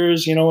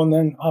teachers, and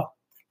then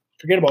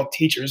forget about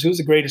teachers, who's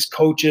the greatest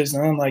coaches?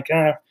 And I'm like,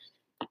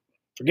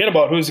 forget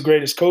about who's the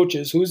greatest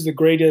coaches, who's the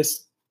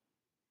greatest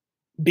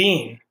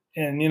being?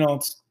 And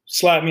it's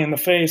slapped me in the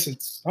face.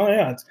 It's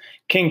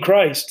King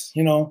Christ.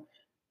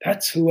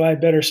 That's who I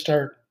better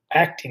start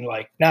acting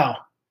like. Now,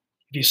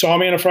 if you saw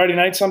me on a Friday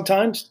night,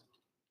 sometimes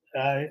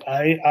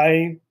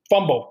I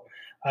fumble.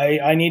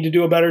 I need to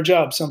do a better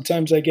job.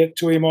 Sometimes I get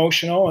too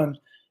emotional, and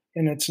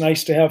it's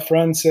nice to have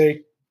friends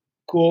say,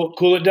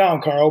 cool it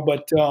down, Carl.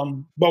 But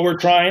we're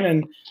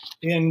trying,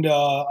 and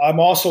I'm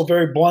also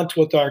very blunt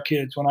with our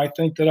kids. When I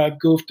think that I've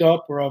goofed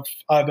up or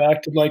I've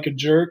acted like a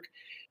jerk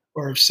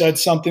or have said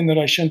something that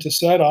I shouldn't have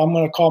said, I'm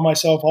going to call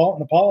myself out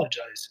and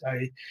apologize.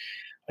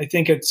 I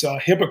think it's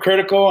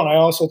hypocritical, and I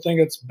also think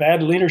it's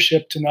bad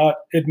leadership to not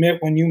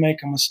admit when you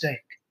make a mistake.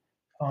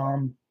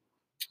 And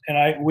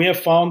we have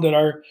found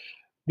that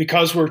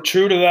because we're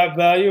true to that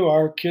value,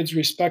 our kids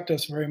respect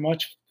us very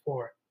much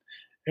for it.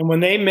 And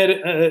when they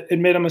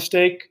admit a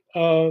mistake,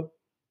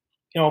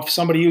 if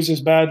somebody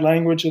uses bad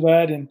language of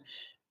that, and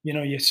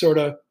you sort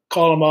of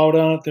call them out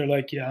on it, they're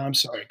like, "Yeah, I'm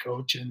sorry,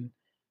 coach." And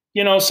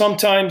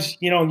sometimes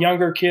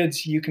younger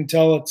kids, you can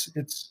tell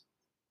it's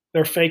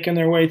they're faking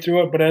their way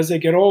through it, but as they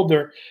get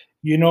older,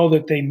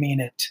 that they mean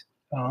it.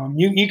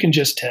 You can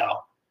just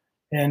tell.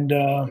 And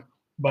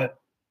but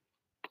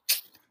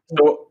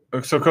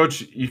so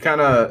Coach, you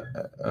kind of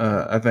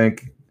I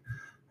think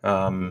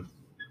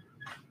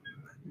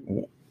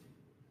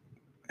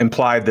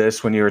implied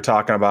this when you were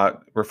talking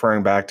about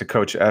referring back to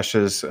Coach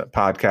Esch's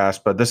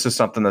podcast, but this is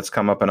something that's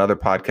come up in other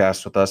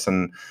podcasts with us,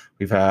 and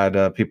we've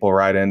had people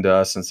write into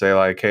us and say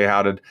like, "Hey,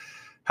 how did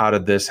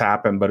this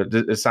happen?" But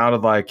it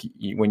sounded like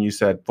when you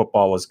said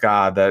football was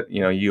God, that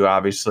you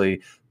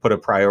obviously put a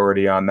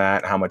priority on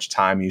that, how much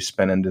time you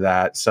spend into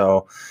that.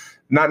 So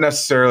not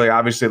necessarily,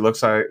 obviously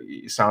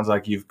it sounds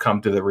like you've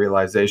come to the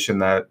realization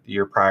that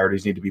your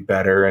priorities need to be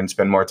better and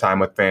spend more time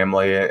with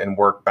family and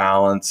work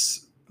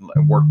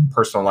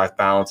personal life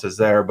balance is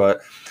there. But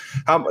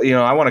I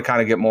want to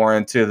kind of get more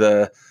into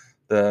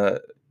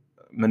the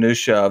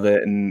minutia of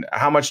it. And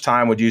how much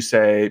time would you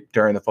say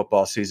during the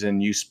football season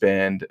you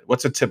spend?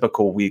 What's a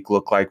typical week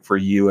look like for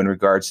you in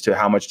regards to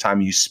how much time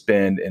you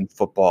spend in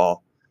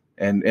football,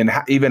 and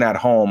even at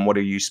home, what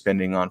are you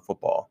spending on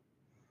football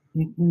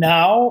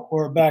now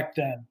or back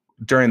then?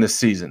 During the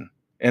season,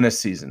 in a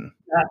season.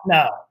 Not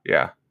now.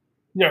 Yeah.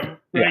 Yeah.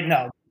 Right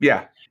now.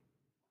 Yeah.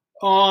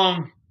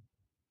 Well,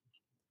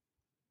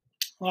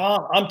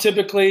 I'm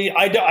typically,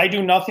 I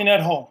do nothing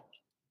at home.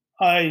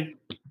 I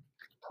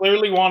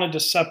clearly wanted to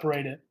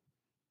separate it.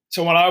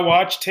 So when I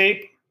watch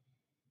tape,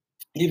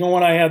 even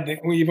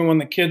when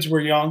the kids were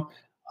young,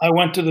 I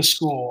went to the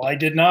school. I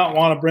did not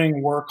want to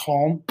bring work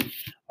home.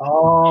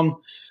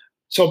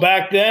 So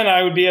back then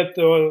I would be at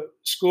the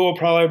school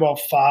probably about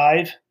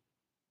 5,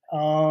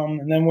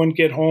 and then wouldn't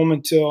get home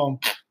until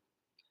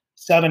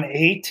 7,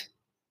 8.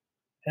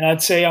 And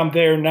I'd say I'm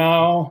there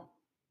now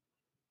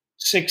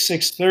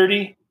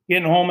 6:30.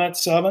 Getting home at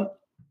 7,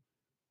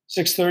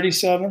 6:30,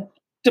 7.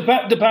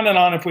 Depending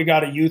on if we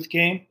got a youth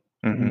game.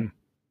 Mm-hmm.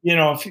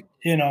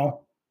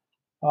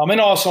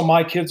 And also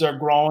my kids are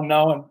grown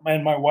now,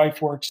 and my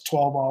wife works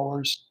 12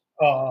 hours.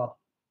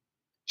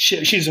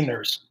 She's a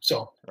nurse,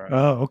 so. Right.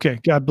 Oh, okay.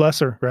 God bless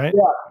her, right?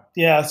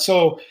 Yeah.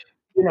 So,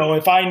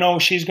 if I know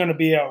she's going to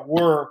be at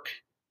work,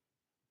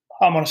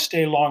 I'm going to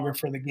stay longer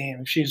for the game.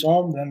 If she's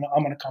home, then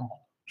I'm going to come home.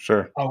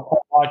 Sure.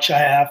 I'll watch a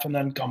half and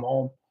then come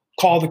home.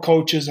 Call the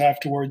coaches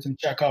afterwards and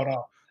check out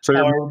how. So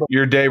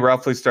your day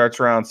roughly starts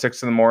around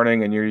 6 a.m,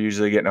 and you're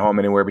usually getting home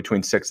anywhere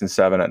between 6 and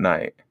 7 at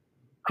night.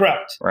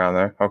 Correct. Around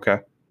there. Okay.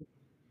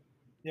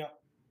 Yeah.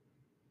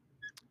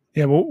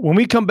 Yeah. Well, when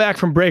we come back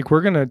from break,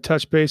 we're going to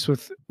touch base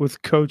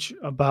with Coach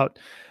about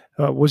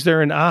was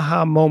there an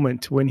aha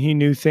moment when he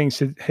knew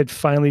things had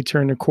finally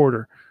turned a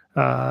quarter?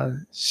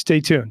 Stay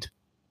tuned.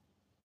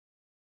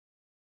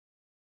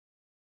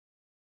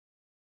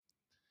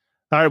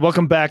 All right,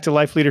 welcome back to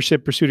Life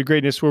Leadership Pursuit of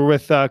Greatness. We're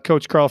with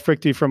Coach Carl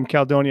Fricke from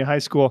Caledonia High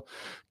School.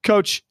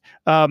 Coach,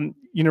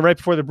 right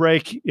before the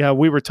break,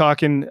 we were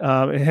talking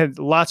and had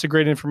lots of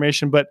great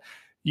information, but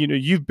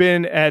you've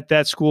been at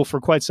that school for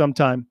quite some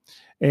time,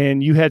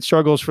 and you had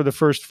struggles for the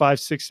first 5,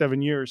 6,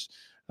 7 years.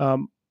 But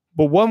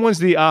when was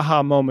the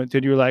aha moment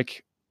that you're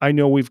like, I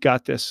know we've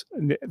got this,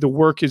 and the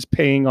work is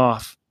paying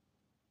off?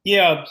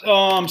 Yeah.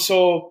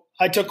 So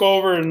I took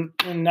over in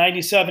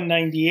 97,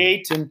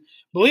 98, and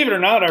believe it or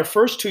not, our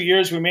first 2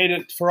 years, we made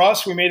it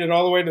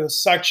all the way to the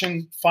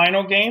section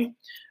final game,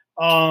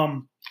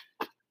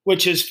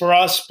 which is for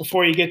us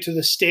before you get to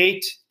the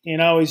state. I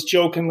always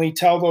jokingly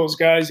tell those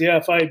guys,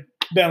 if I'd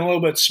been a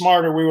little bit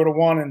smarter, we would have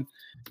won and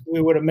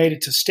we would have made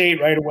it to state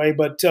right away.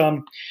 But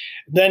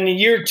then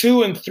year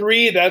 2 and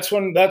 3, that's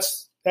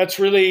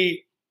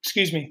really,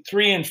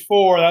 3 and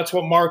 4, that's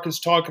what Mark is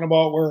talking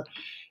about, where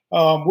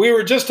we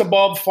were just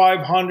above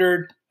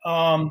 500.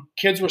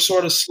 Kids were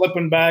sort of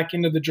slipping back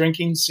into the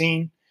drinking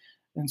scene.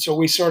 And so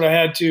we sort of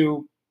had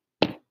to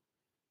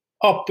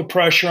up the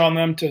pressure on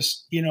them to,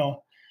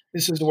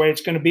 this is the way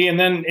it's going to be. And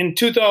then in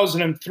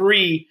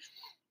 2003,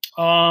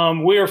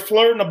 we were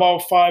flirting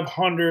about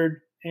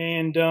 500,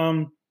 and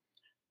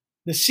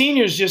the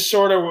seniors just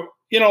sort of,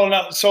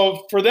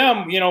 so for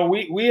them,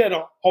 we had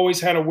always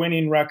had a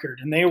winning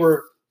record, and they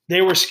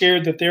were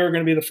scared that they were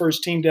going to be the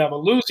first team to have a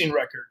losing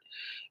record.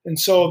 And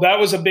so that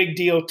was a big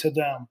deal to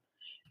them.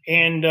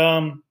 And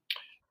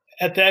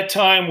at that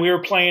time, we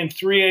were playing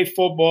 3A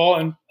football,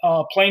 and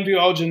Plainview,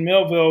 Elgin,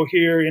 Millville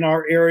here in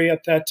our area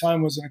at that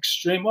time was an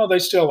extreme, well, they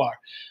still are,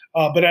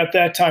 But at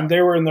that time,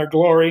 they were in their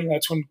glory.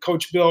 That's when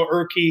Coach Bill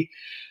Erkey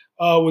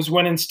was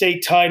winning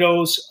state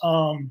titles,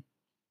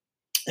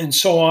 and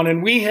so on.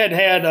 And we had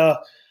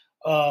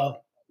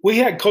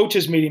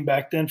coaches meeting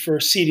back then for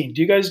seating.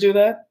 Do you guys do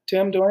that,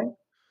 Tim, Dwayne?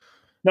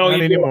 No,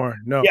 not anymore.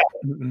 No. Yeah,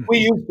 we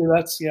used to.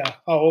 That's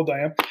how old I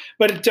am.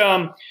 But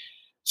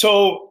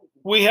so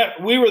we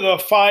were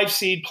the 5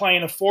 seed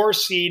playing a 4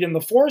 seed, and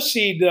the 4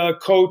 seed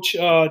coach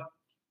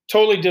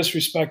totally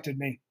disrespected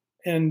me.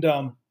 And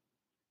Bill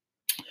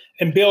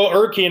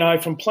Erkey and I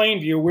from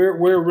Plainview,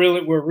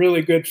 we're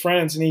really good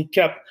friends, and he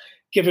kept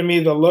giving me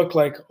the look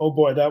like, oh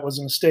boy, that was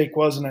a mistake,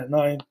 wasn't it? And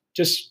I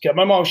just kept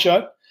my mouth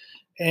shut,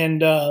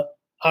 and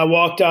I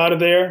walked out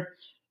of there,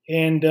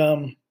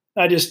 and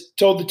I just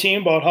told the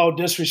team about how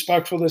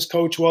disrespectful this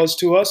coach was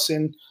to us.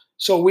 And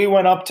so we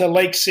went up to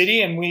Lake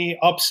City and we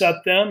upset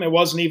them. It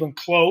wasn't even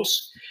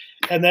close.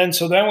 And then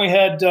we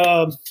had,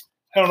 I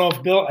don't know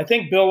if I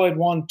think Bill had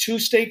won 2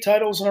 state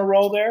titles in a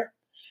row there.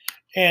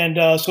 And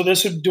so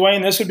this would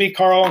be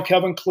Carl and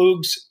Kevin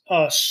Klug's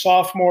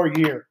sophomore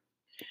year.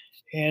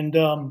 And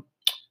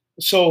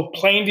so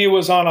Plainview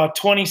was on a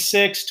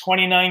 26,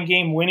 29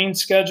 game winning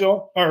streak.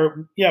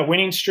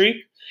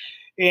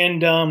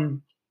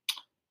 And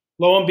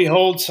lo and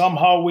behold,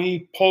 somehow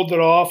we pulled it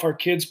off. Our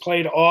kids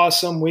played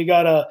awesome. We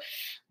got a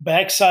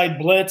backside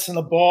blitz and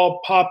the ball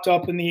popped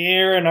up in the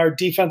air, and our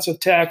defensive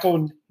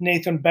tackle,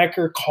 Nathan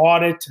Becker,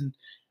 caught it and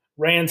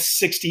ran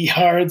 60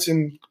 yards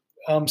and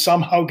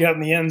somehow got in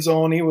the end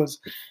zone. He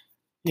was,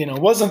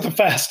 wasn't the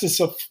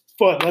fastest of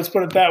foot, let's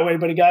put it that way,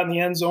 but he got in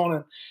the end zone,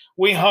 and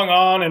we hung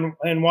on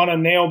and won a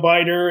nail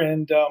biter.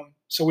 And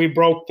so we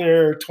broke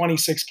their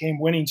 26 game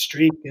winning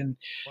streak. And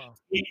wow.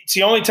 It's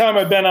the only time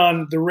I've been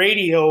on the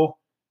radio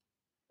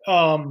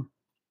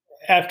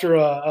after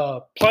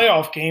a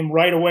playoff game.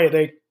 Right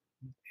away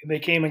they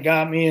came and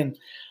got me, and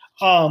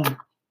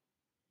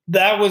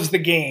that was the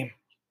game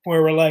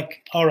where we're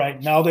like, all right,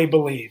 now they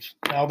believe.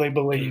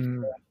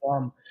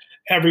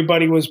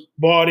 Everybody was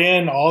bought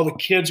in. All the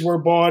kids were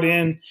bought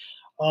in.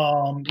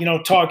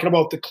 Talking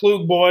about the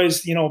Klug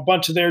boys, a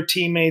bunch of their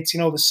teammates,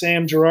 the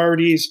Sam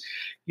Girardis,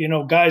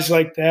 guys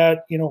like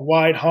that,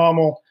 Wide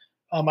Hommel.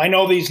 I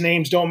know these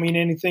names don't mean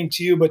anything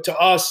to you, but to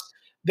us,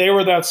 they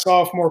were that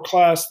sophomore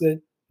class that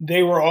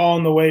they were all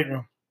in the weight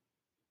room.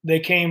 They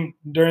came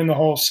during the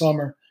whole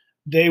summer.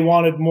 They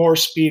wanted more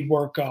speed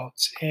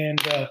workouts,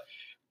 and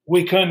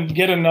we couldn't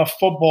get enough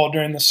football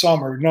during the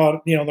summer.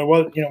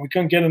 We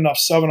couldn't get enough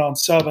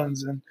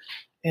 7-on-7s,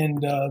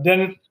 and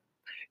then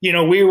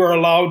we were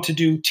allowed to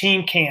do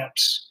team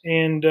camps,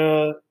 and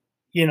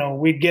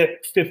we'd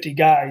get 50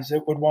 guys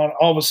that would want.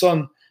 All of a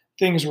sudden,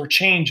 things were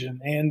changing,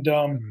 and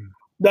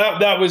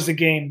that was the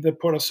game that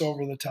put us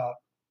over the top.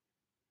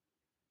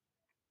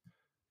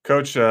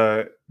 Coach,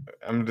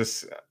 I'm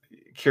just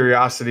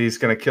curiosity is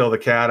going to kill the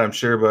cat, I'm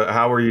sure, but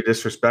how were you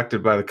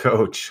disrespected by the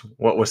coach?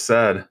 What was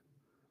said?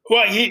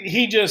 Well,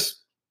 he just,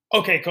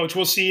 okay, coach,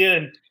 we'll see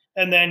you.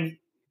 And then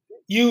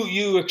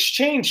you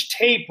exchanged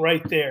tape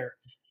right there.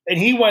 And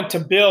he went to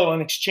Bill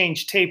and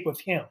exchanged tape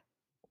with him.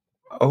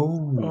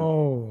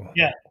 Oh.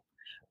 Yeah.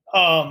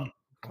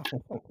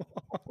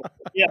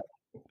 Yeah.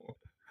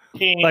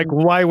 And, like,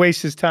 why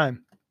waste his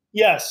time?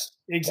 Yes,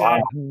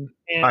 exactly. Wow.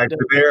 And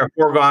they're a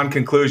foregone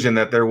conclusion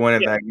that they're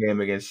winning that game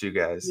against you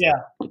guys.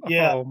 Yeah.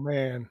 Oh,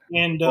 man.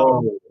 And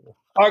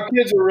our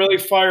kids were really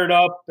fired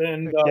up,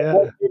 and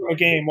wasn't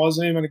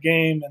even a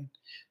game. And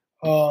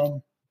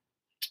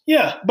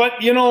but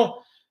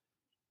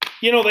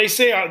they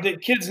say the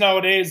kids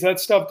nowadays, that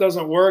stuff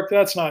doesn't work.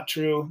 That's not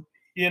true.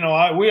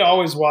 We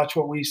always watch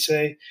what we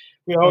say.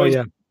 We always,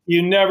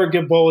 you never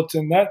get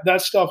bulletin.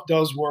 That stuff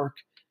does work.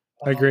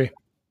 I agree.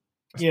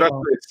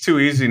 Especially, it's too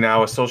easy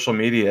now with social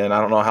media, and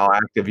I don't know how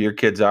active your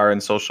kids are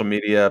in social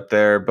media up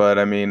there, but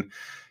I mean,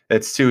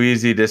 it's too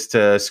easy just to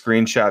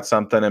screenshot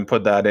something and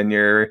put that in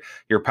your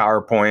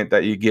PowerPoint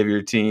that you give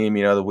your team,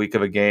 the week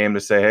of a game, to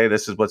say, hey,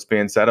 this is what's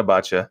being said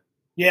about you.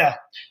 Yeah.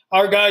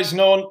 Our guys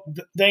know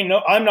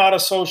I'm not a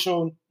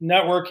social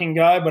networking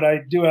guy, but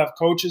I do have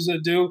coaches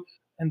that do,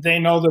 and they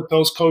know that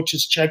those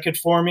coaches check it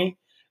for me,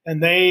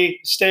 and they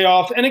stay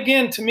off. And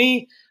again, to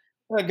me,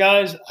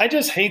 guys, I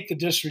just hate the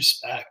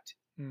disrespect.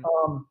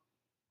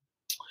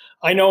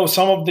 I know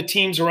some of the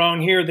teams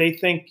around here, they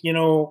think,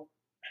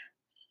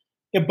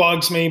 it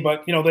bugs me,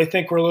 but, they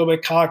think we're a little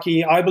bit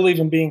cocky. I believe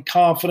in being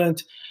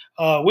confident.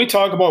 We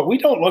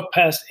don't look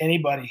past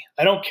anybody.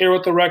 I don't care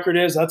what the record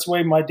is. That's the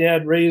way my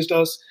dad raised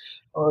us.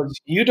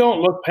 You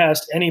don't look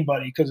past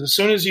anybody, because as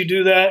soon as you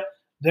do that,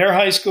 they're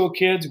high school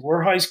kids,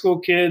 we're high school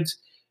kids,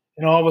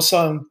 and all of a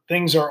sudden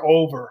things are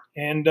over.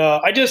 And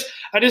I just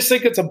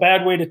think it's a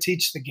bad way to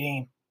teach the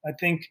game. I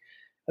think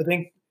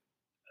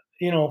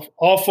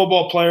all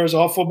football players,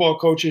 all football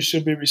coaches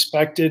should be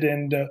respected,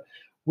 and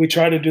we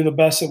try to do the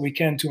best that we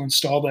can to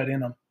install that in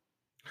them.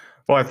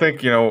 Well, I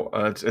think,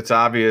 it's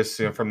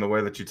obvious, from the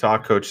way that you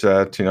talk, Coach,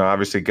 that,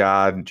 obviously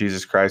God,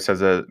 Jesus Christ,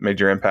 has a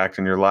major impact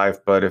in your life.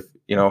 But if,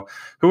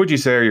 who would you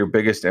say are your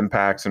biggest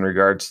impacts in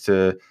regards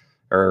to,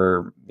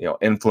 or,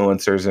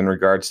 influencers in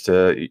regards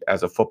to,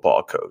 as a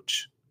football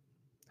coach?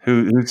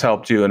 Who's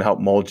helped you and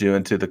helped mold you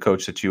into the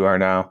coach that you are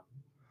now?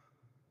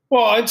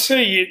 Well, I'd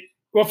say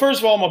well, first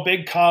of all, I'm a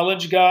big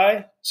college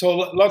guy, so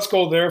let's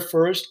go there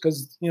first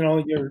because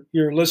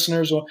your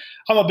listeners.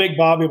 I'm a big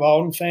Bobby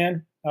Bowden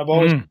fan. I've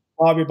always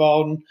Bobby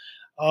Bowden.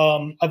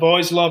 I've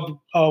always loved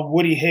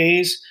Woody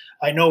Hayes.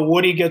 I know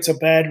Woody gets a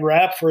bad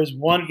rap for his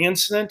one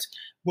incident,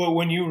 but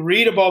when you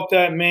read about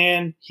that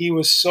man, he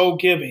was so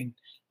giving.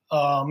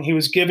 He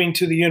was giving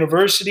to the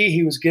university.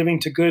 He was giving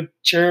to good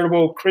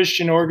charitable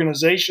Christian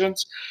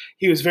organizations.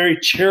 He was very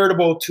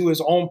charitable to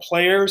his own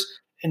players,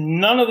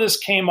 and none of this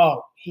came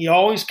out. He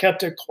always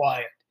kept it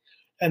quiet.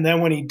 And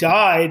then when he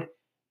died,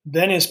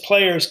 then his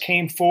players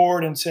came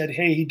forward and said,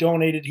 "Hey, he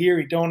donated here.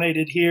 He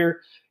donated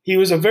here." He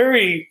was a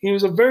very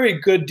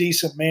good,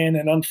 decent man,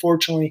 and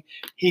unfortunately,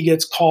 he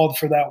gets called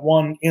for that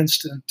one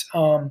instant.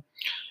 I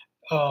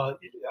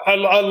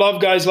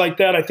love guys like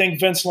that. I think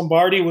Vince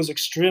Lombardi was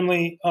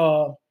extremely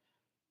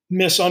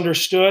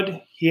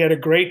misunderstood. He had a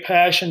great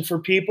passion for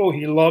people.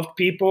 He loved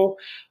people.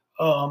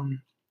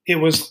 It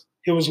was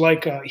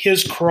like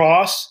his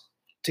cross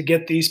to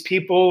get these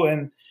people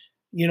and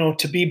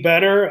to be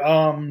better.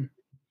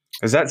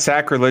 Is that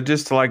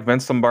sacrilegious to like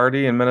Vince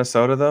Lombardi in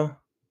Minnesota though?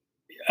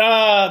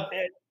 I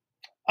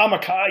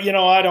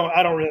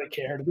don't really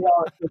care, to be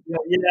honest with you.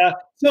 Yeah,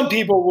 some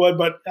people would,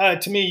 but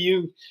to me,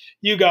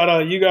 you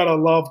gotta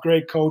love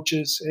great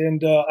coaches.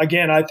 And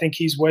again, I think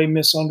he's way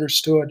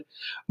misunderstood.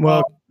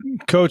 Well,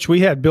 Coach,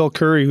 we had Bill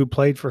Curry who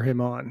played for him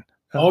on.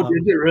 Did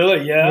you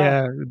really? Yeah.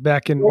 Yeah,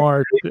 back in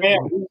March.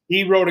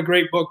 He wrote a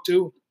great book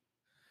too.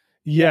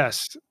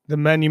 Yes, the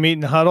men you meet in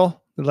the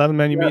huddle, 11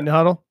 men you meet in the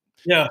huddle.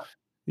 Yeah.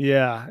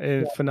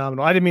 Yeah,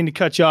 phenomenal. I didn't mean to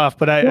cut you off,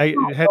 but I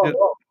had to.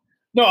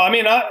 No, I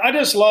mean, I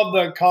just love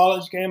the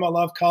college game. I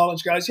love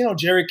college guys.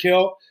 Jerry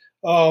Kill.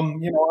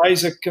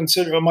 Isaac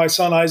my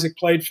son Isaac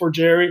played for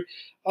Jerry,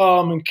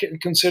 and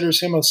considers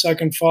him a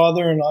second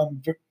father, and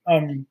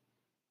I'm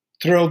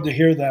thrilled to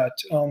hear that.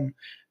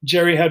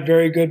 Jerry had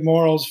very good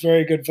morals,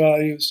 very good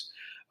values.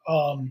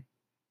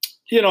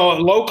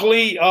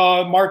 Locally,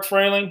 Mark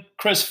Frayling,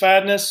 Chris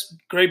Fadness,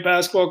 great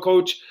basketball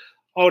coach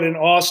out in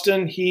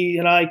Austin. He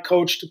and I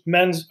coached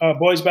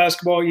boys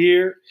basketball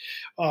year.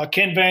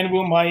 Ken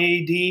Vanderboom, my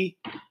AD.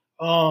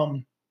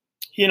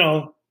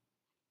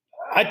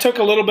 I took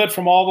a little bit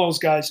from all those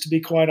guys, to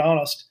be quite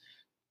honest.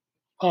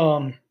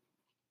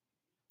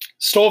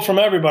 Stole from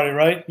everybody,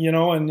 right?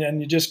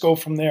 And you just go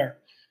from there.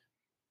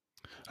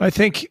 I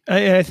think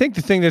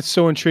the thing that's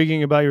so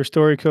intriguing about your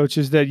story, Coach,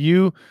 is that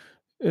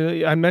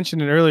I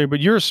mentioned it earlier, but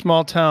you're a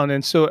small town.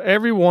 And so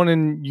everyone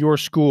in your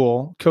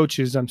school,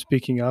 coaches I'm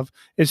speaking of,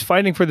 is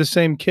fighting for the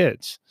same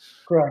kids.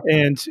 Correct.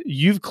 And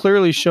you've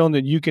clearly shown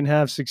that you can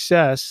have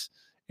success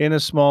in a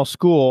small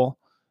school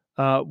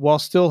while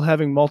still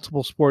having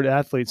multiple sport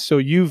athletes. So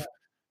you've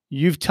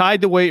tied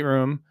the weight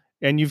room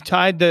and you've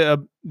tied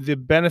the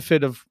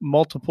benefit of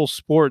multiple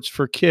sports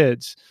for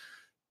kids.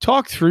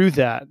 Talk through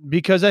that,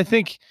 because I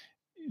think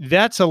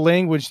that's a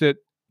language that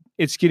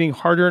it's getting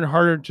harder and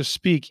harder to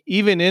speak,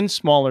 even in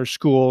smaller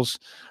schools.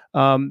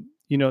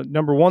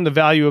 Number one, the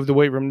value of the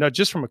weight room, not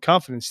just from a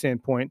confidence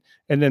standpoint,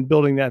 and then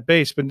building that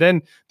base, but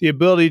then the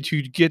ability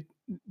to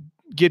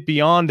get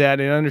beyond that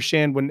and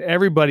understand when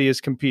everybody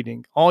is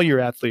competing, all your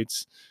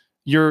athletes,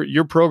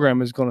 your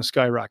program is going to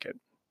skyrocket.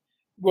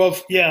 Well,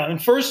 yeah.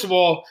 And first of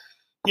all,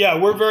 yeah,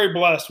 we're very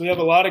blessed. We have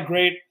a lot of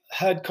great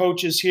head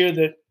coaches here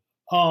that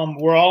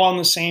we're all on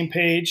the same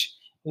page.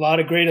 A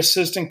lot of great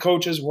assistant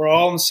coaches. We're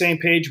all on the same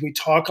page. We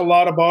talk a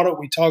lot about it.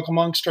 We talk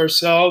amongst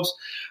ourselves.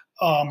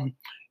 And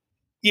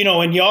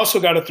you also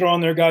got to throw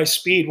in there guys'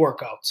 speed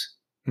workouts.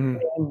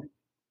 And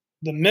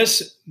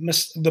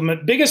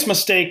the biggest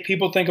mistake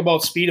people think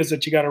about speed is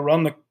that you got to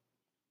run the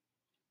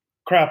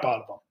crap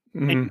out of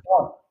them. And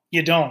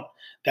you don't.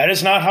 That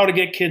is not how to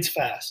get kids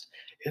fast.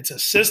 It's a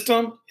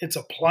system. It's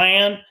a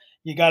plan.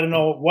 You got to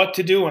know what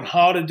to do and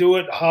how to do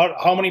it.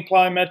 How many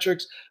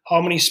plyometrics,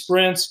 how many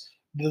sprints,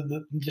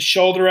 the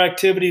shoulder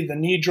activity, the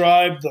knee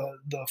drive,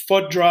 the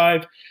foot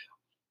drive.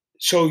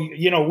 So,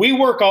 we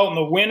work out in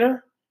the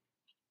winter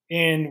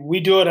and we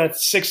do it at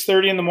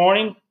 6:30 in the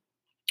morning.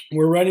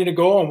 We're ready to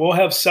go and we'll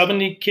have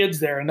 70 kids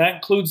there. And that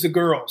includes the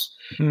girls.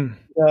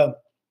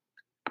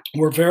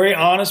 We're very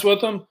honest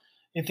with them.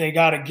 If they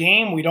got a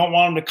game, we don't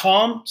want them to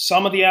come.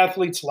 Some of the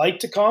athletes like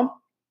to come.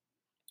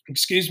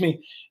 Excuse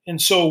me.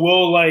 And so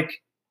we'll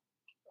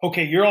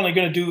okay, you're only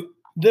going to do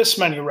this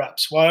many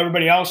reps while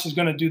everybody else is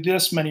going to do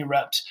this many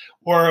reps.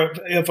 Or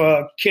if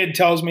a kid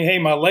tells me, hey,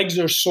 my legs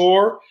are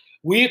sore,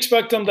 we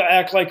expect them to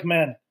act like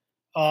men.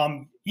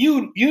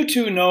 You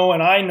two know,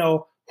 and I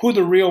know who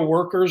the real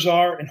workers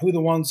are and who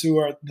the ones who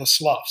are the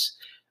sloughs.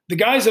 The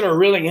guys that are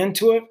really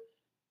into it,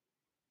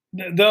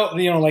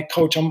 they'll,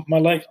 coach, my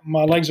legs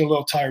are a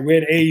little tired. We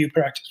had AAU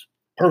practice.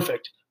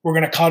 Perfect. We're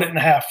going to cut it in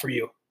half for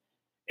you.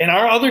 And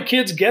our other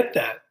kids get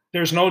that.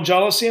 There's no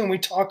jealousy, and we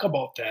talk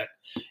about that.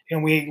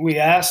 And we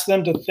ask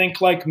them to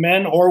think like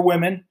men or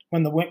women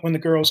when the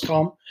girls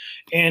come.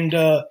 And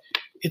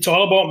it's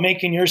all about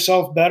making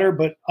yourself better,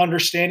 but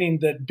understanding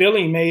that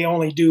Billy may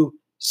only do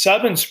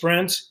 7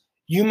 sprints.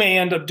 you may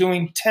end up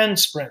doing 10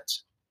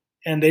 sprints,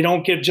 and they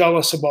don't get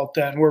jealous about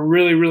that. And we're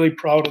really, really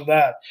proud of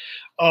that.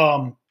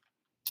 Help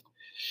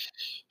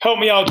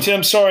me out,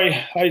 Tim. Sorry,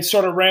 I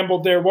sort of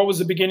rambled there. What was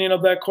the beginning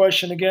of that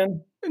question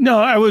again? No,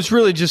 I was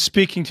really just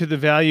speaking to the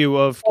value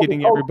of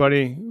getting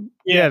everybody,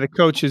 the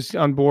coaches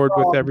on board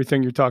with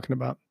everything you're talking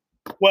about.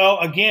 Well,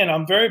 again,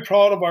 I'm very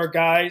proud of our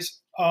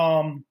guys.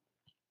 All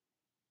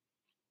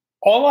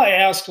I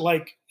ask,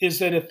 is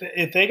that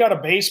if they got a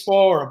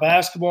baseball or a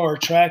basketball or a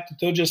track, that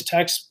they'll just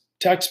text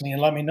me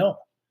and let me know,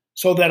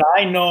 so that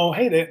I know,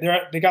 hey,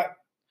 they got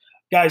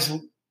guys.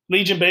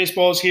 Legion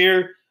Baseball is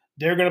here.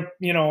 They're gonna,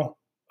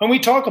 and we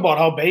talk about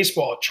how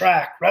baseball,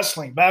 track,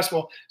 wrestling,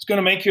 basketball is going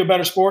to make you a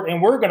better sport,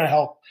 and we're going to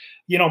help.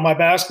 My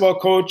basketball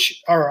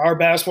coach, our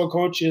basketball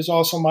coach, is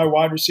also my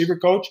wide receiver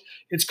coach.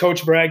 It's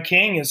Coach Brad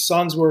King. His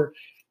sons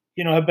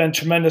have been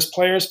tremendous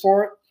players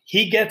for it.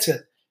 He gets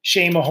it.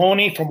 Shay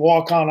Mahoney from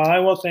Waukon,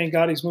 Iowa. Thank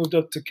God he's moved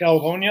up to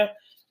California.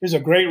 He's a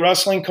great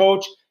wrestling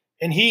coach,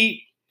 and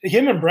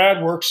him and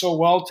Brad work so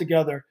well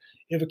together.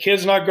 If a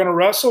kid's not going to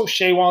wrestle,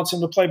 Shay wants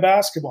him to play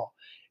basketball.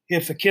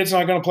 If the kid's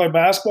not going to play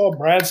basketball,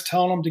 Brad's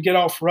telling him to get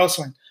out for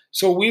wrestling.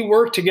 So we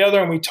work together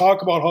and we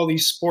talk about how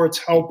these sports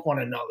help one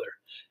another.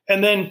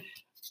 And then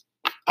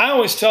I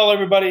always tell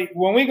everybody,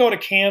 when we go to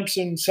camps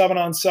and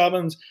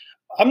 7-on-7s,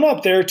 I'm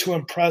not there to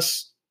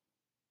impress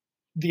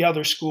the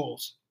other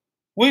schools.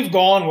 We've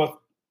gone with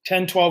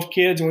 10, 12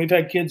 kids, and we've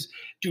had kids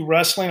do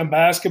wrestling and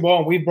basketball,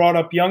 and we've brought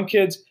up young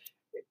kids.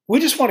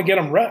 We just want to get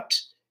them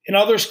reps. And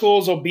other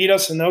schools will beat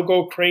us and they'll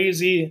go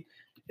crazy.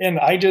 And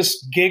I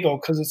just giggle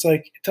because it's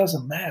like, it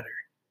doesn't matter.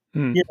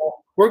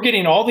 We're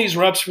getting all these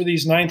reps for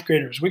these 9th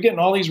graders. We're getting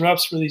all these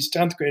reps for these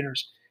 10th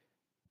graders.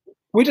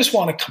 We just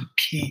want to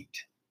compete.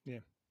 Yeah.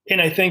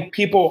 And I think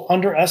people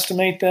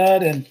underestimate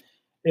that.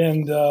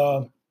 We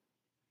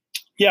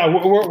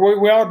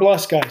are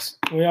blessed, guys.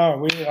 We are.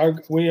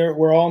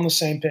 We're all on the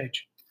same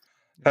page.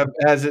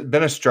 Has it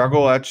been a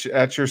struggle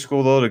at your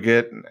school though to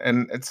get?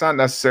 And it's not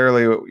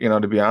necessarily,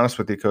 to be honest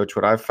with you, Coach,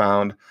 what I've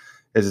found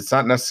is it's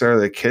not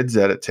necessarily the kids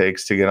that it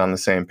takes to get on the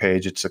same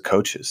page. It's the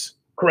coaches.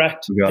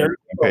 Correct.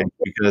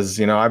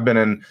 Because, I've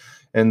been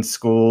in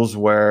schools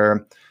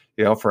where,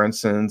 for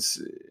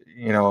instance,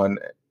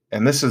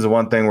 and this is the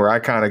one thing where I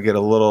kind of get a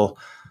little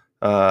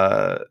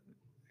perturbed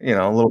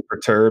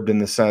in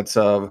the sense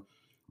of,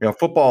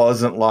 football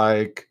isn't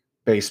like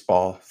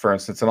baseball, for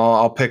instance. And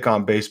I'll pick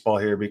on baseball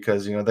here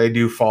because, they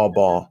do fall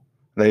ball,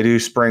 they do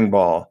spring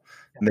ball.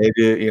 They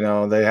do,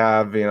 they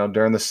have,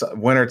 during the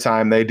winter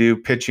time, they do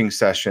pitching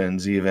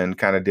sessions, even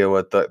kind of deal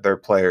with their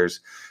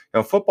players.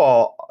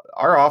 Football,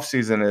 our off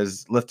season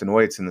is lifting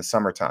weights in the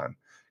summertime.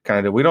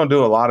 We don't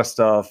do a lot of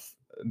stuff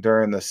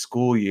during the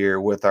school year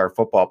with our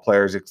football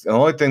players. The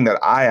only thing that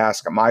I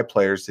ask my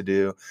players to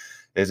do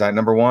is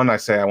number one, I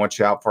say, I want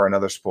you out for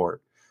another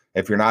sport.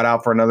 If you're not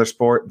out for another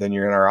sport, then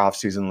you're in our off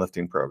season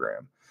lifting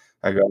program.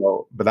 I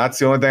go, but that's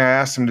the only thing I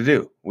ask them to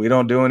do. We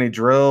don't do any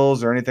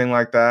drills or anything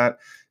like that.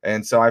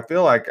 And so I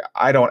feel like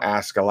I don't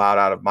ask a lot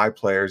out of my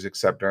players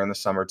except during the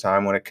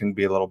summertime when it can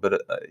be a little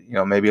bit,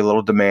 maybe a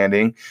little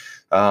demanding.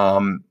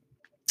 So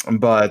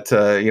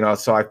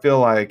I feel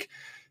like,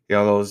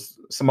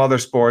 some other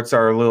sports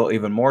are a little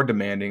even more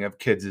demanding of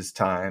kids'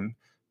 time.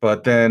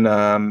 But then,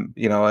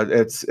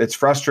 it's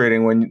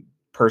frustrating when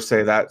per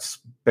se that's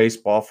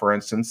baseball, for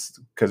instance,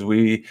 because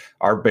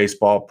our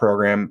baseball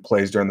program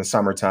plays during the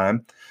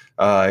summertime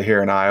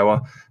here in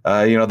Iowa,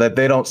 that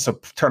they don't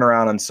turn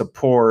around and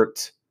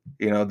support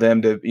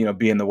them to,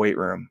 be in the weight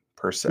room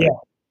per se.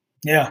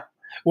 Yeah.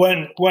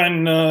 When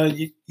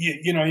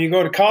you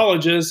go to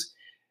colleges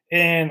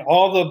and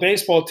all the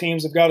baseball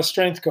teams have got a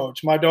strength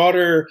coach. My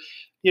daughter,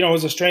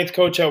 was a strength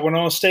coach at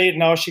Winona State.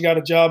 Now she got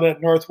a job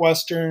at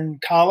Northwestern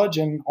College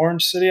in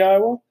Orange City,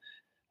 Iowa.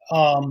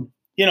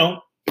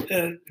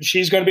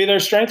 She's going to be their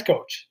strength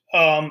coach.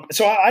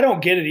 So I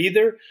don't get it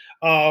either.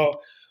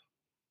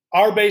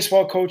 Our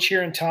baseball coach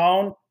here in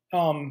town,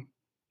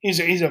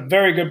 he's a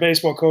very good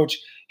baseball coach.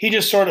 He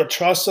just sort of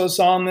trusts us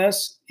on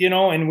this,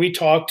 and we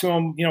talk to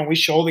him, we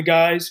show the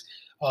guys.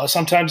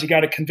 Sometimes you got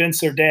to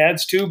convince their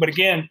dads too. But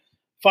again,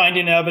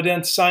 finding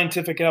evidence,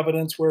 scientific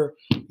evidence where,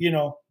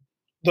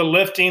 the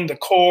lifting, the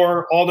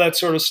core, all that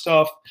sort of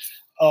stuff,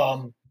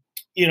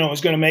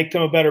 is going to make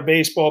them a better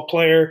baseball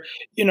player.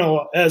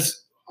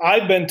 As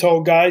I've been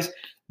told, guys,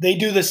 they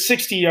do the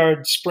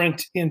 60-yard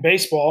sprint in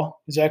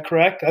baseball. Is that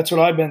correct? That's what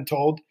I've been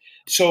told.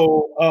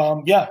 So,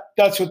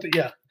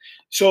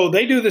 So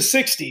they do the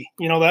 60.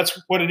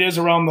 That's what it is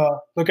around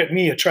look at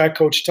me, a track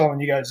coach telling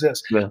you guys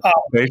this. Yeah.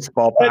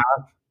 Baseball path.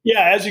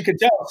 Yeah, as you can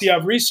tell, see,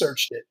 I've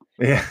researched it.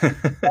 Yeah.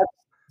 That's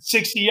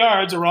 60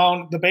 yards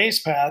around the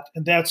base path,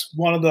 and that's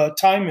one of the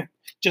time,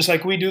 just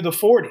like we do the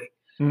 40.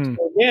 So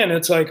again,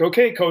 it's like,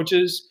 okay,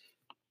 coaches,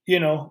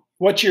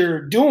 what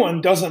you're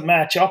doing doesn't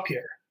match up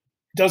here.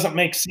 It doesn't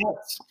make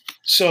sense.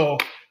 So,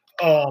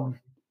 for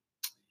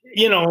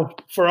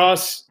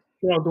us,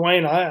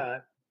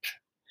 Dwayne,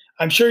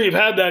 I'm sure you've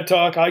had that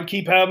talk. I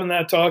keep having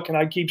that talk, and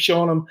I keep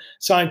showing him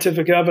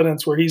scientific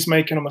evidence where he's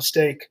making a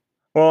mistake.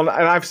 Well, and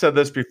I've said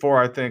this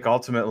before, I think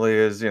ultimately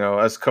is,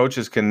 us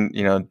coaches can,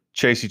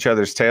 chase each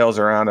other's tails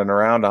around and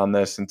around on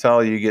this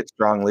until you get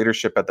strong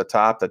leadership at the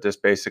top that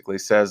just basically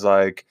says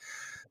like,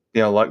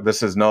 look,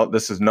 this is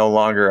no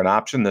longer an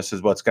option. This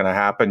is what's going to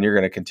happen. You're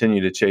going to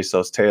continue to chase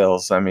those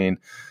tails. I mean,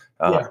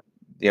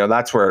 Yeah.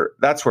 that's where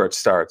it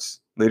starts.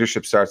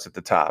 Leadership starts at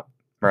the top,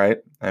 right?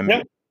 I mean,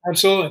 Yeah,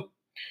 absolutely.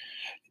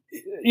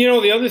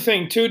 The other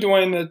thing too,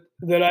 Dwayne,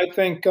 that I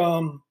think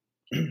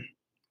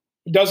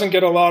doesn't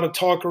get a lot of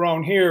talk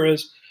around here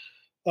is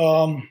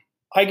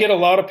I get a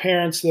lot of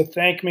parents that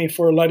thank me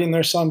for letting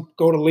their son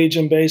go to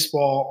Legion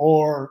baseball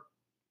or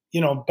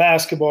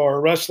basketball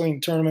or wrestling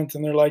tournaments,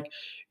 and they're like,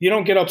 "You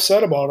don't get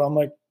upset about it." I'm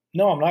like,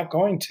 "No, I'm not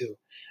going to."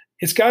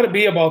 It's got to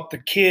be about the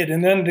kid,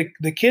 and then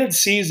the kid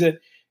sees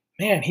it.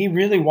 Man, he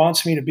really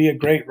wants me to be a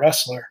great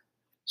wrestler,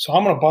 so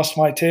I'm going to bust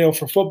my tail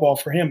for football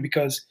for him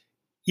because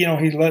he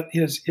let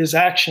his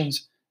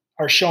actions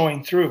are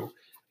showing through.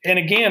 And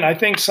again, I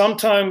think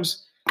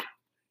sometimes,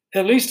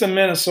 at least in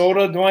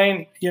Minnesota,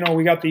 Dwayne,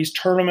 we got these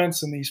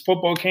tournaments and these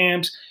football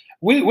camps.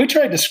 We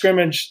tried to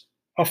scrimmage.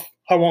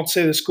 I won't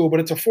say the school, but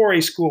it's a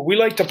 4A school. We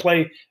like to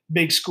play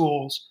big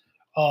schools,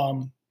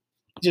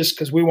 just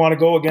because we want to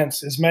go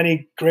against as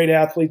many great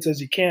athletes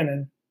as you can.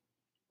 And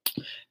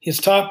his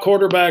top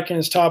quarterback and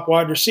his top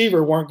wide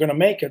receiver weren't going to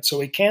make it, so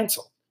he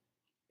canceled.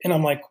 And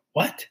I'm like,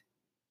 what?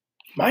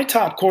 My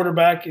top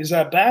quarterback is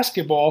at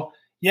basketball.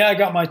 Yeah, I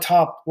got my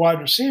top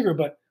wide receiver,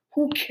 but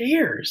who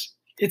cares?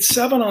 It's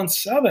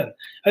 7-on-7.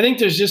 I think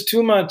there's just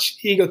too much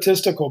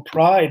egotistical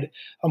pride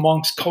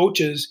amongst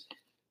coaches.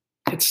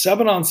 It's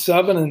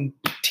 7-on-7 and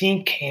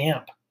team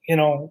camp.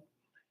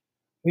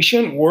 We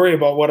shouldn't worry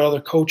about what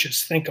other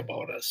coaches think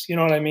about us. You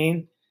know what I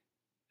mean?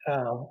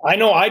 I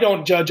know I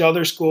don't judge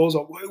other schools.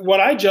 What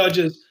I judge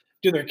is,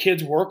 do their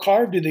kids work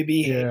hard? Do they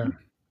behave? Yeah.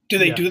 Do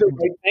they do the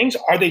right things?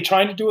 Are they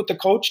trying to do what the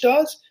coach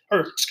does,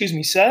 or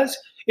says?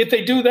 If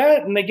they do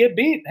that and they get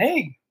beat,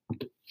 hey,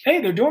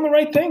 they're doing the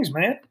right things,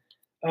 man.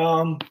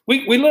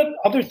 We let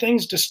other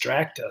things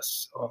distract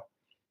us. So.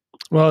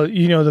 Well,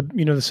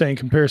 the saying,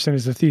 comparison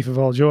is the thief of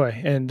all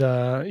joy. And,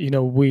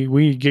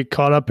 we get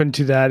caught up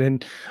into that.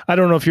 And I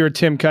don't know if you're a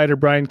Tim Kite or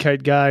Brian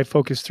Kite guy,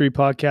 Focus 3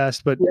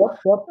 podcast, but,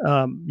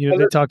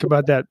 they talk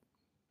about that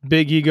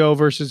big ego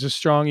versus a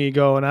strong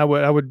ego. And I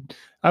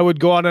would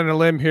go out on a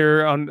limb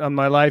here on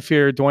my life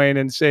here, Dwayne,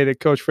 and say that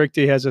Coach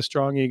Frichte has a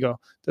strong ego,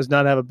 does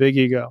not have a big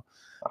ego.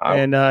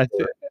 And I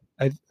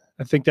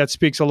think that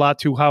speaks a lot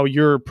to how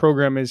your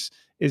program is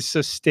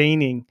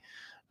sustaining.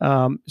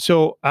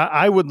 So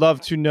I would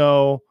love to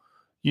know,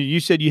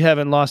 you said you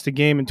haven't lost a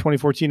game in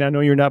 2014. I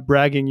know you're not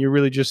bragging. You're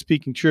really just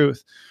speaking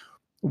truth.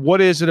 What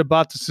is it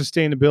about the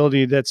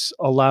sustainability that's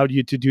allowed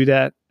you to do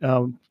that?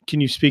 Can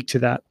you speak to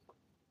that?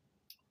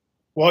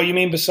 Well, you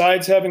mean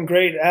besides having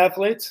great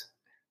athletes?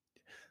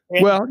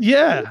 Well,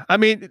 yeah. I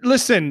mean,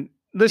 listen,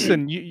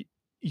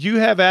 you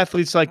have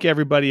athletes like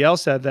everybody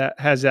else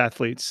has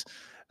athletes.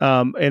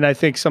 And I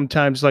think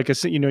sometimes, like I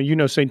said,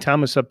 St.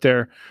 Thomas up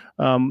there,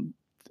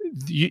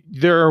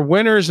 there are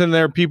winners and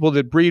there are people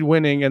that breed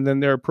winning, and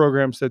then there are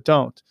programs that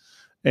don't.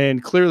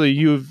 And clearly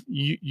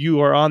you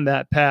are on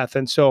that path.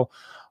 And so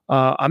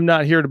I'm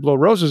not here to blow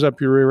roses up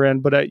your rear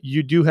end, but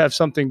you do have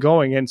something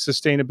going, and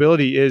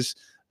sustainability is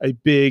a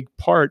big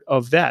part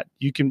of that.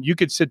 You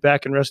could sit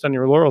back and rest on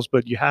your laurels,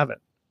 but you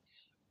haven't.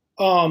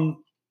 Well,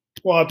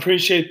 I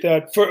appreciate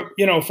that.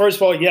 First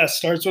of all, yes,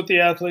 starts with the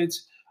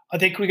athletes. I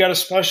think we got a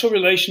special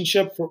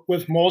relationship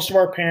with most of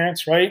our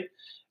parents, right?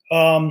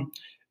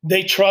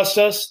 They trust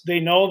us. They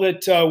know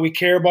that we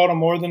care about them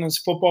more than as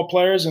football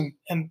players. And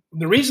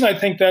the reason I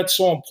think that's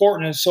so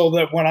important is so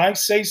that when I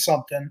say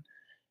something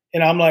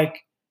and I'm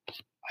like,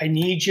 I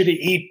need you to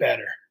eat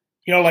better.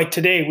 Like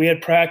today we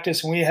had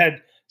practice and we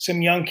had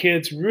some young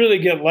kids really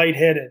get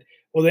lightheaded.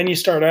 Well, then you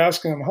start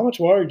asking them, how much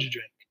water did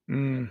you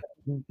drink?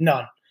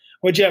 None.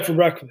 What'd you have for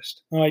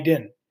breakfast? No, I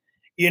didn't.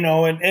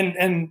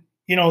 And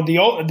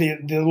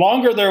the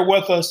longer they're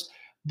with us,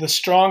 the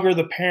stronger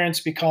the parents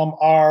become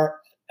our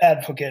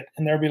advocate.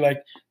 And they'll be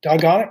like,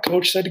 doggone it,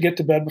 coach said to get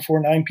to bed before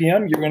 9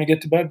 p.m. You're going to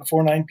get to bed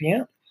before 9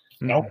 p.m.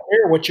 I don't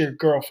care what your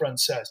girlfriend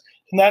says.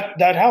 And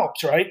that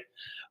helps, right?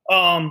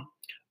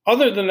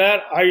 Other than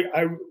that,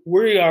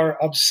 we are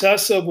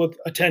obsessive with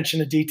attention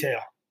to detail.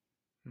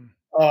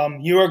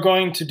 You are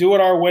going to do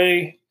it our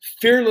way,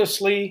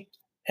 fearlessly,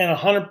 and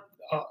 100,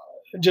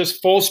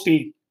 just full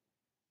speed.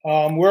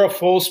 We're a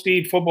full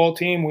speed football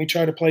team. We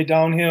try to play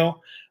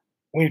downhill.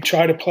 We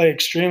try to play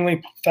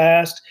extremely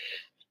fast.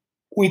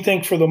 We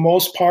think for the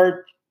most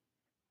part,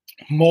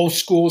 most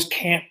schools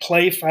can't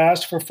play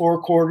fast for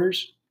 4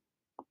 quarters.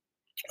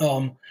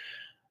 When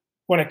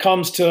it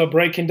comes to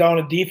breaking down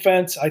a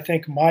defense, I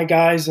think my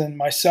guys and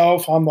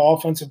myself, I'm the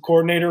offensive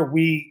coordinator,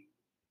 we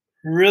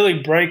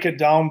really break it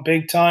down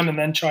big time and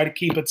then try to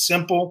keep it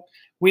simple.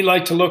 We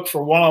like to look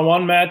for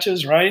one-on-one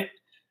matches, right?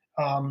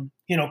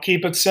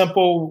 Keep it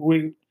simple.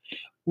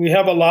 We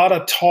have a lot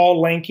of tall,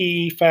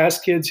 lanky,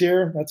 fast kids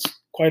here. That's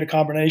quite a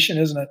combination,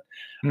 isn't it?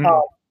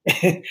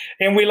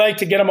 And we like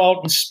to get them out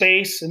in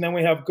space, and then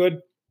we have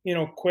good,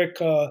 quick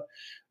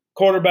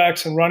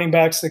quarterbacks and running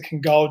backs that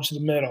can gouge the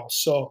middle.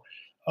 So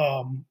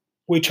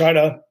we try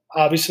to,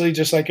 obviously,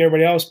 just like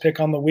everybody else, pick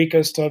on the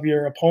weakest of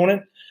your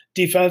opponent.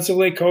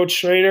 Defensively, Coach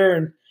Schrader,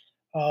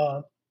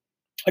 and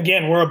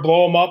again, we're a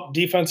blow them up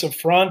defensive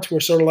front. We're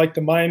sort of like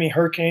the Miami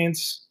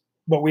Hurricanes,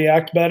 but we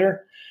act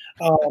better.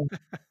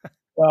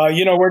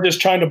 We're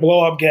just trying to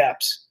blow up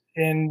gaps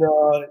and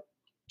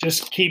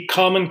just keep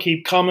coming.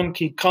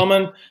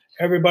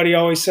 Everybody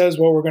always says,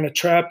 well, we're going to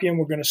trap you and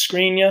we're going to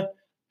screen you.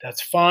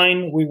 That's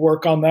fine. We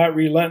work on that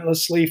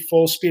relentlessly,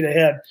 full speed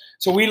ahead.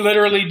 So we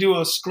literally do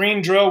a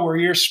screen drill where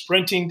you're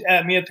sprinting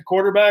at me at the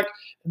quarterback,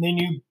 and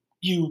then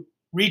you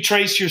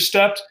retrace your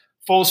steps,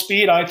 full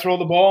speed. I throw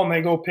the ball, and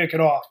they go pick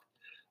it off.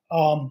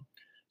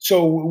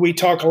 So we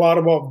talk a lot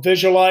about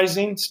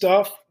visualizing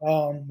stuff.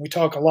 We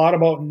talk a lot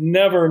about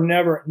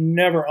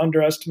never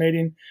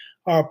underestimating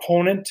our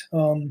opponent.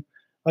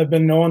 I've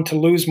been known to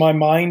lose my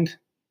mind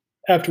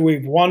after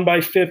we've won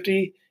by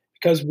 50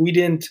 because we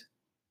didn't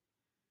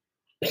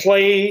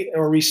play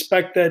or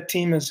respect that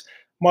team as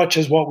much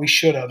as what we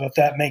should have, if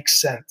that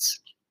makes sense.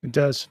 It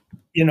does.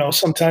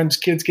 Sometimes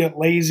kids get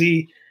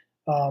lazy.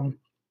 Not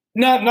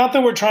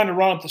that we're trying to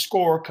run up the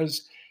score,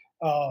 because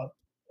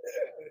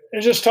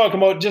they're just talking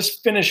about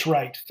just finish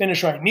right.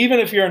 And even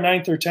if you're a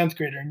 9th or 10th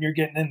grader and you're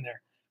getting in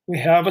there, we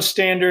have a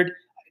standard.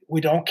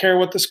 We don't care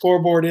what the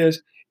scoreboard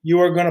is. You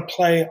are going to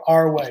play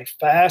our way,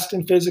 fast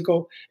and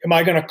physical. Am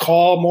I going to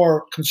call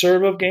more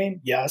conservative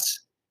game? Yes,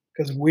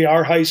 because we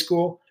are high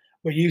school,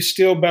 but you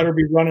still better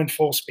be running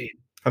full speed.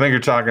 I think you're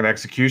talking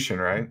execution,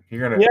 right?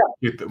 You're going to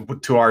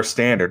get to our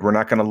standard. We're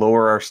not going to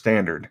lower our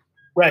standard.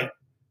 Right.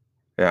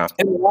 Yeah.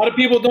 And a lot of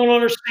people don't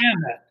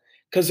understand that,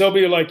 because they'll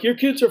be like, your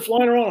kids are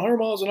flying around 100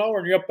 miles an hour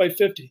and you're up by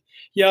 50.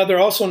 Yeah, they're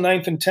also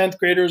 9th and 10th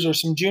graders or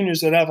some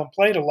juniors that haven't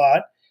played a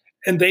lot,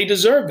 and they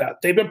deserve that.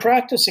 They've been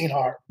practicing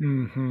hard.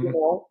 Mm-hmm.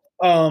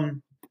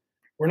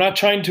 We're not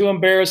trying to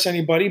embarrass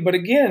anybody, but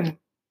again,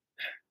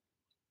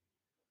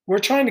 we're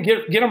trying to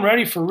get them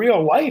ready for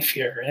real life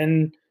here.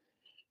 And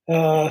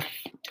I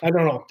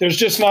don't know. There's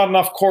just not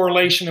enough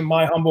correlation, in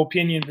my humble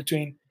opinion,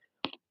 between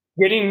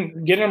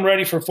getting them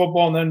ready for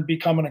football and then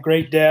becoming a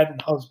great dad and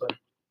husband.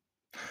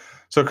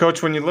 So,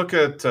 Coach, when you look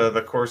at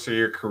the course of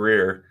your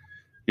career,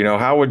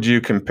 how would you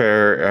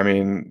compare,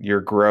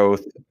 your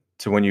growth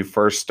to when you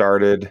first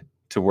started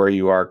to where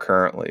you are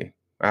currently?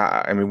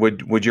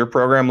 Would your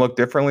program look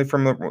differently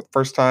from the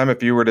first time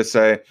if you were to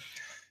say,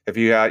 if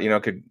you had,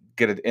 could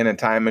get it in a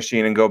time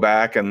machine and go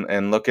back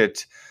and look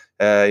at,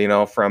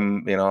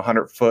 from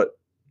 100-foot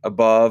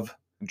above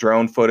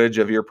drone footage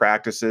of your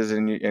practices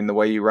and the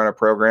way you run a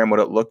program, would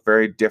it look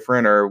very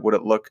different, or would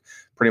it look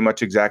pretty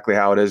much exactly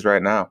how it is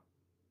right now?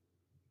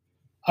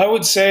 I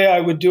would say I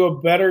would do a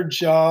better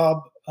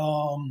job.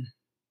 I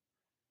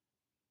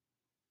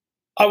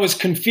was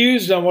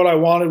confused on what I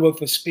wanted with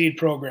the speed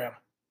program.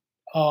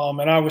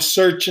 And I was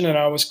searching and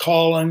I was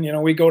calling.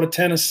 We go to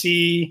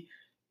Tennessee,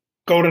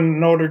 go to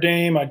Notre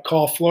Dame. I'd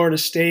call Florida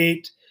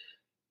State.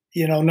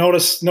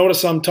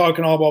 Notice I'm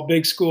talking all about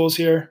big schools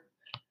here.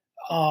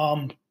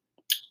 And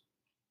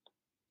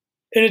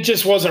it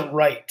just wasn't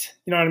right.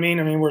 You know what I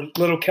mean? We're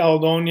Little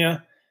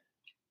Caledonia.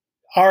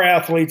 Our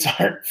athletes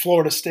aren't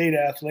Florida State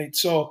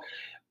athletes. So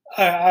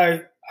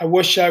I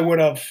wish I would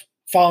have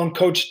found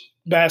Coach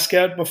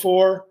Basquette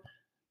before.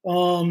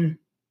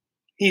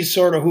 He's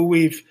sort of who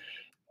we've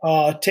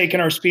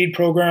taken our speed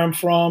program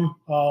from.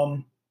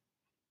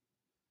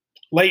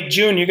 Late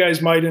June, you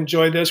guys might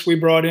enjoy this. We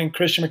brought in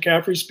Christian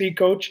McCaffrey speed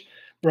coach,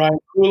 Brian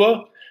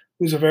Kula,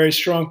 who's a very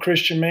strong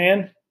Christian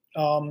man.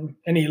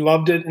 And he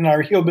loved it in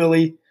our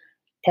hillbilly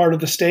part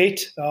of the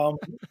state.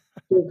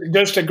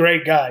 Just a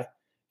great guy.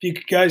 If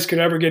you guys could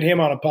ever get him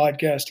on a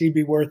podcast, he'd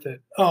be worth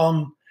it.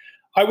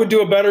 I would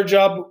do a better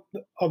job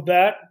of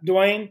that,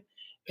 Dwayne.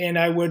 And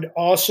I would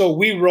also,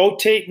 we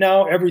rotate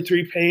now every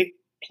 3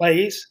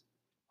 plays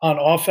on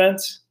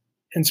offense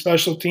and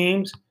special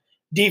teams.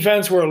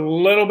 Defense, we're a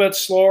little bit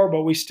slower,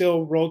 but we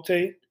still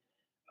rotate.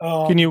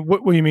 What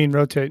do you mean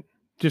rotate?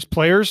 Just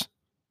players?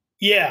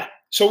 Yeah.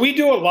 So we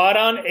do a lot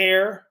on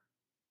air.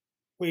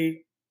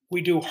 We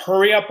do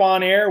hurry up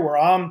on air, where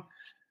I'm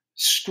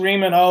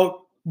screaming out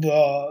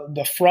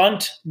the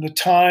front, the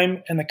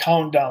time, and the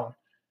countdown.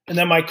 And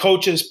then my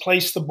coaches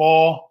place the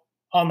ball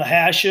on the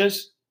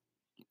hashes,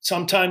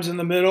 sometimes in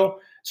the middle.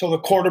 So the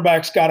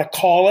quarterback's got to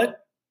call it.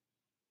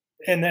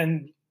 And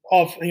then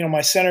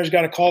my center's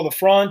got to call the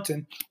front,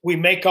 and we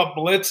make up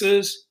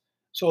blitzes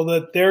so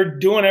that they're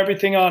doing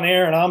everything on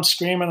air, and I'm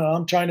screaming and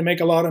I'm trying to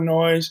make a lot of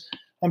noise.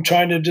 I'm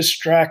trying to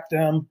distract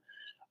them.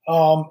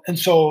 And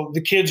so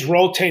the kids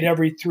rotate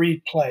every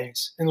 3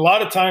 plays. And a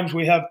lot of times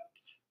we have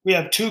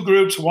 2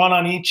 groups, one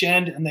on each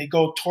end, and they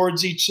go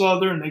towards each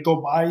other and they go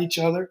by each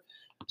other.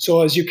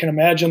 So as you can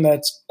imagine,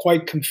 that's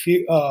quite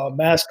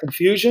mass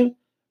confusion.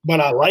 But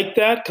I like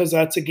that, because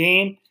that's a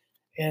game.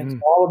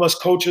 And all of us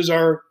coaches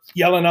are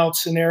yelling out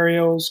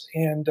scenarios,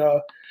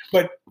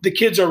 but the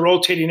kids are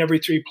rotating every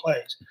 3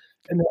 plays.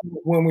 And then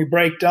when we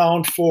break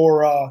down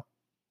for,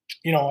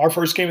 our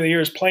first game of the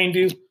year is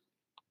Plainview,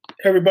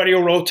 everybody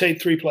will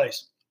rotate 3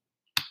 plays.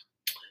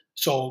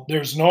 So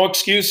there's no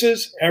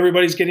excuses.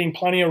 Everybody's getting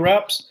plenty of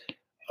reps.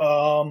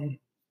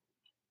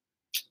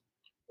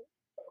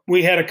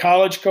 We had a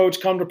college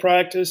coach come to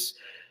practice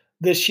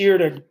this year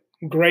to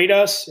grade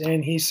us,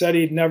 and he said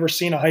he'd never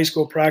seen a high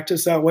school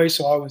practice that way.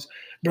 So I was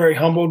very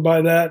humbled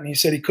by that. And he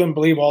said he couldn't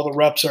believe all the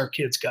reps our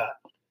kids got.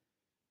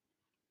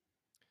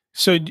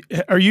 So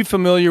are you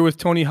familiar with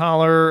Tony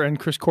Holler and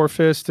Chris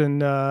Corfist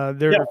and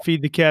their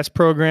Feed the Cats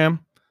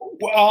program?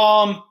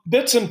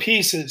 Bits and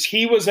pieces.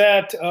 He was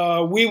at,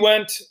 we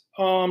went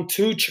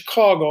to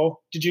Chicago.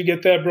 Did you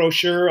get that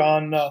brochure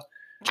on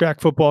Track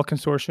Football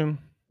Consortium?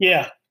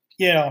 Yeah.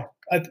 Yeah.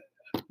 I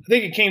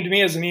think it came to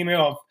me as an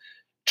email of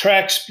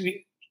track,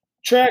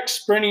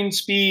 sprinting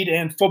speed,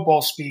 and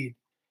football speed.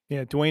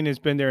 Yeah. Dwayne has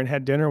been there and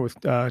had dinner with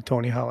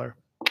Tony Holler.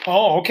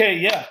 Oh, okay.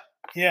 Yeah.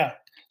 Yeah.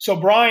 So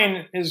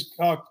Brian is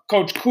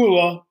Coach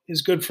Kula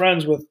is good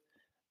friends with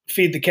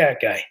Feed the Cat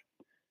guy.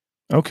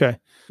 Okay.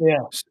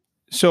 Yeah.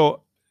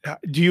 So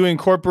do you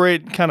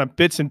incorporate kind of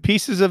bits and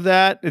pieces of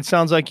that? It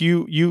sounds like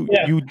you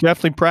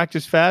definitely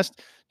practice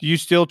fast. Do you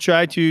still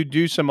try to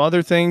do some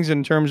other things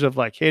in terms of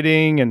like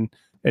hitting and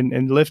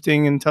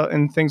lifting and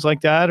things like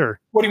that? Or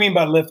what do you mean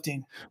by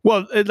lifting?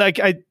 Well,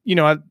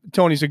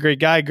 Tony's a great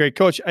guy, great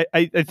coach.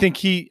 I think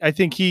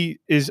he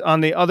is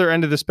on the other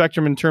end of the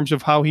spectrum in terms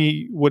of how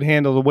he would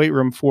handle the weight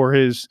room for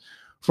his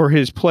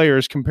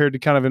players compared to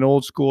kind of an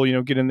old school,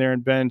 get in there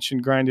and bench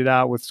and grind it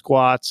out with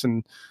squats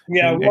and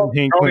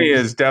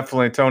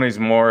Tony's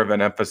more of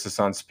an emphasis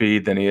on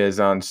speed than he is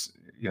on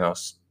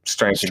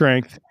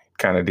strength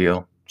kind of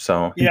deal.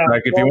 So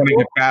like if you want to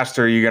get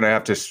faster, you're gonna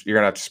have to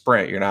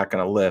sprint. You're not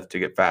gonna lift to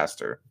get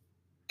faster.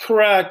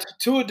 Correct,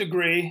 to a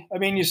degree. I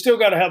mean, you still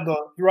got to have the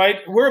right.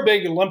 We're a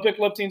big Olympic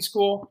lifting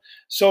school,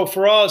 so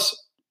for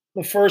us,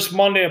 the first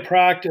Monday of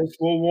practice,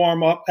 we'll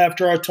warm up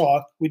after our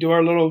talk. We do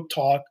our little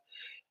talk,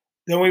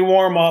 then we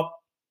warm up.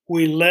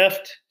 We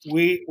lift.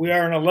 We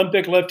are an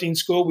Olympic lifting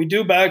school. We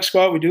do back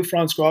squat, we do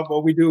front squat,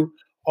 but we do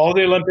all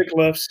the Olympic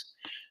lifts.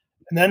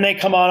 And then they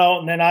come on out,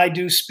 and then I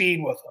do speed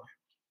with them.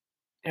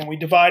 And we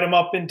divide them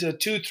up into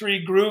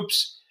 2-3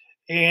 groups,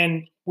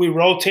 and we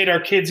rotate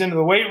our kids into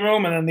the weight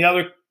room, and then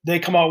they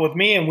come out with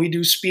me, and we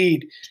do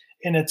speed.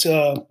 And it's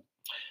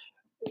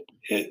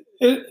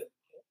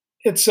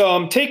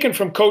taken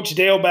from Coach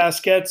Dale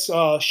Basquet's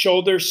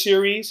shoulder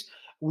series.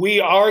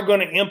 We are going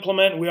to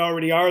implement, we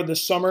already are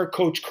this summer,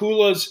 Coach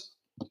Kula's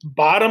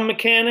bottom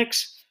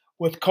mechanics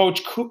with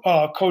Coach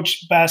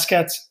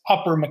Basquet's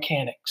upper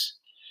mechanics.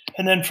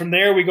 And then from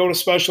there, we go to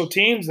special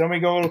teams. Then we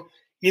go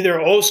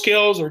either O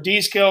skills or D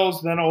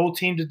skills, then O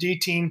team to D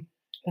team,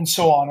 and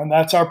so on. And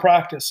that's our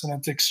practice. And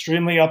it's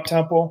extremely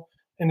up-tempo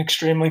and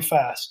extremely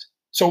fast.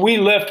 So we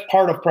lift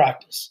part of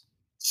practice,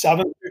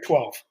 7 through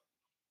 12.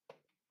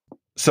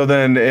 So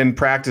then in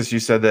practice, you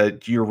said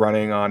that you're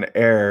running on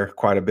air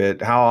quite a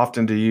bit. How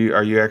often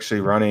are you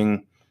actually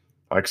running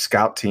like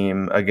scout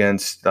team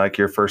against like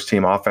your first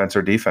team offense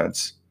or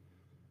defense?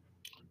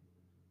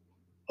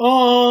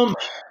 I'd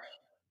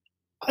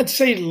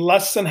say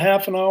less than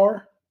half an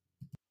hour.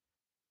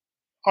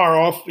 Or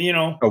off,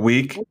 a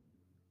week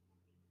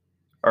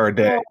or a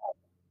day?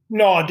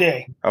 No, a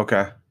day.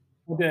 Okay.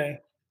 A day.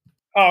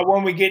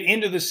 When we get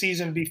into the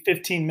season, it'd be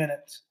 15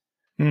 minutes.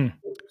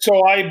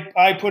 So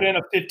I put in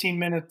a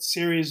 15-minute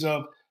series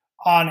of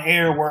on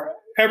air where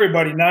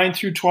everybody 9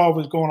 through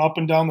 12 is going up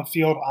and down the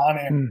field on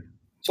air.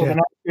 So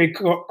the big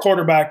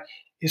quarterback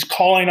is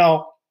calling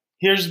out,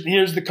 here's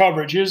the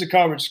coverage, here's the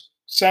coverage.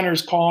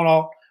 Center's calling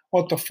out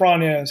what the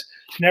front is,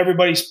 and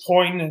everybody's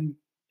pointing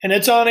and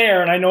it's on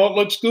air, and I know it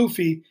looks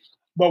goofy,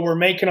 but we're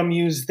making them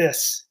use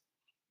this.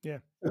 Yeah.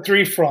 A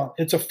 3 front,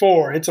 it's a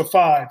 4, it's a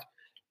 5.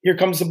 Here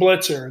comes the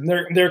blitzer, and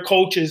their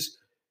coaches,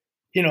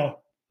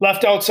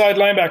 left outside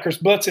linebackers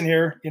blitzing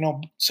here,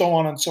 so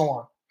on and so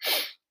on.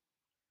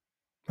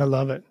 I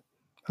love it.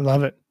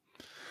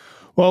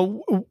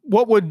 Well,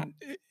 what would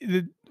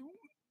I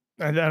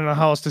don't know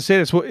how else to say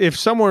this. If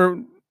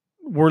someone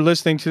were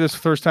listening to this the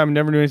first time and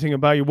never knew anything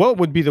about you, what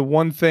would be the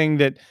one thing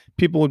that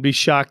people would be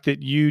shocked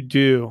that you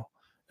do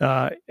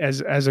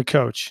as a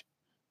coach?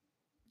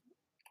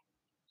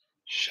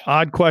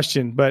 Odd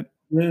question, but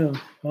yeah.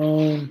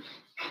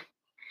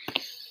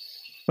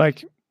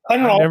 Like I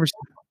don't know.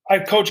 I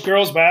coach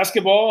girls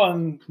basketball,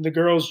 and the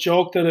girls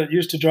joke that it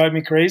used to drive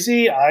me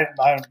crazy. I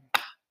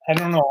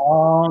don't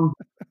know.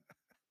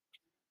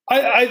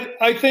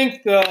 I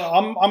think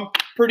I'm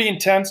pretty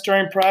intense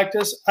during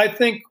practice. I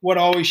think what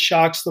always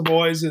shocks the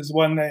boys is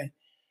when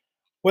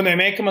they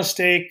make a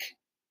mistake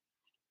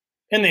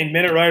and they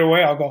admit it right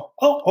away. I'll go,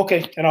 oh,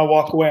 okay, and I'll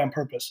walk away on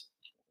purpose.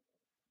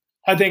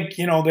 I think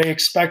they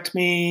expect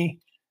me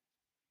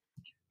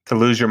to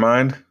lose your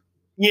mind.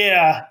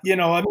 Yeah,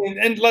 I mean,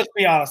 and let's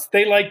be honest,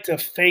 they like to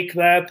fake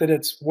that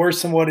it's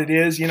worse than what it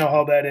is. You know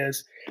how that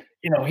is.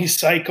 He's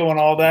psycho and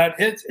all that.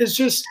 It's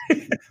just,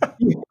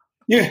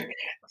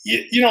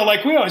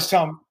 like we always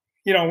tell them,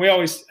 we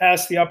always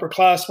ask the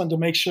upperclassmen to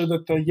make sure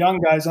that the young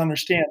guys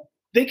understand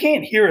they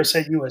can't hear us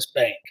at US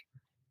Bank.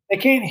 They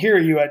can't hear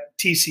you at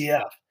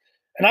TCF.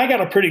 And I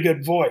got a pretty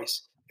good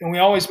voice. And we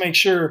always make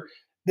sure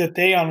that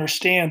they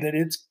understand that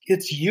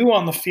it's you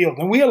on the field.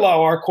 And we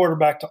allow our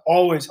quarterback to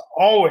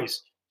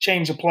always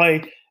change the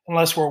play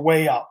unless we're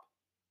way up.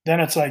 Then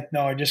it's like,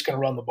 no, I'm just going to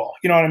run the ball.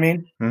 You know what I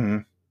mean? Mm-hmm.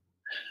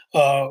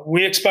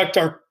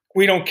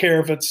 We don't care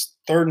if it's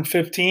 3rd and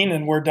 15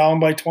 and we're down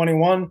by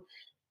 21.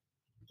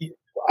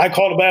 I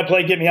called a bad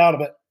play, get me out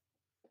of it.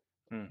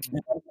 Mm-hmm.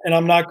 And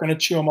I'm not going to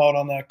chew them out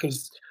on that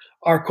because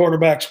our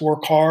quarterbacks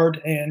work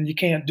hard and you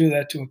can't do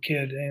that to a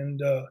kid.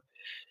 And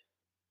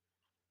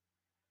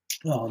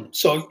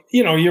so,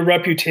 your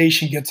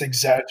reputation gets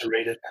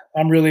exaggerated.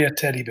 I'm really a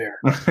teddy bear.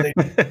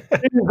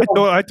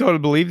 I totally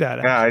believe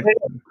that.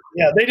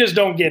 They just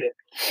don't get it.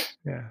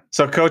 Yeah.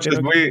 So, Coach,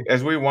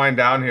 as we wind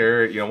down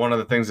here, one of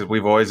the things that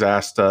we've always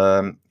asked,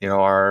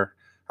 our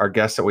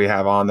guests that we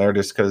have on there,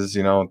 just because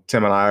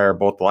Tim and I are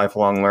both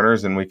lifelong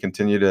learners, and we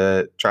continue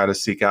to try to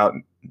seek out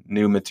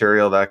new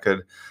material that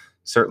could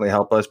certainly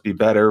help us be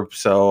better.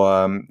 So,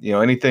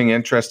 anything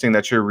interesting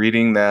that you're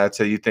reading that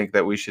you think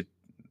that we should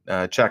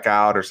check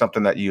out, or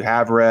something that you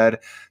have read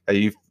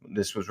that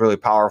this was really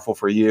powerful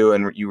for you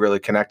and you really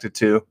connected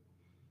to?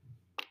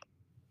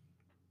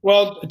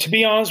 Well, to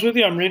be honest with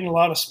you, I'm reading a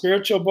lot of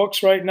spiritual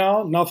books right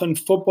now, nothing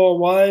football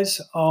wise.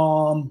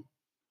 And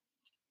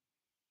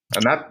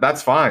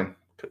that's fine,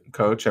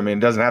 Coach. I mean,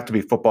 it doesn't have to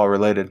be football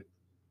related.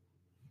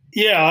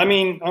 Yeah. I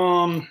mean,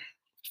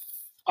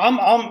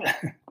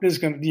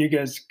 you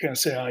guys gonna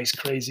say, oh, he's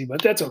crazy,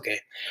 but that's okay.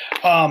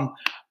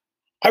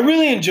 I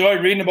really enjoy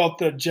reading about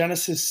the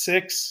Genesis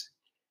 6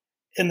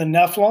 and the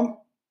Nephilim,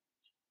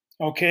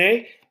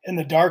 okay, and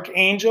the dark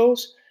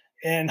angels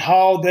and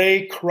how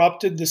they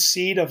corrupted the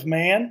seed of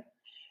man.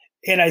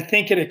 And I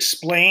think it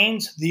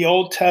explains the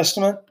Old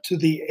Testament to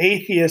the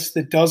atheist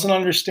that doesn't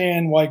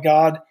understand why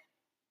God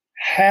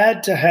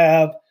had to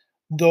have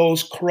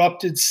those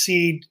corrupted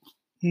seed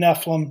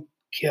Nephilim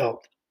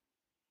killed.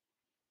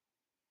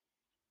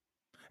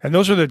 And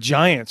those are the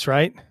giants,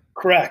 right?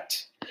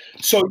 Correct.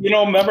 So,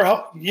 remember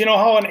how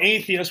an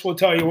atheist will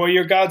tell you, well,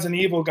 your God's an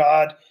evil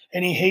God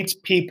and he hates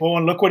people,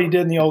 and look what he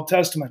did in the Old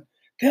Testament.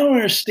 They don't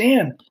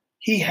understand.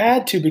 He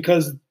had to,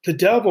 because the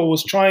devil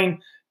was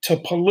trying to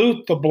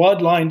pollute the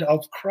bloodline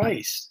of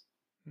Christ.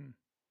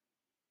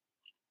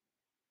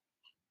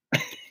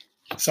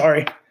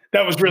 Sorry.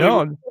 That was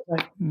really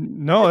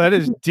no, that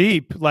is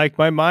deep. Like,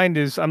 my mind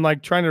is, I'm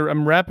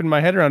wrapping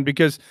my head around,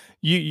 because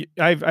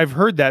I've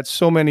heard that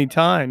so many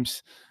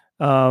times.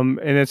 And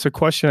it's a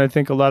question I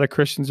think a lot of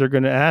Christians are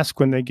going to ask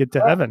when they get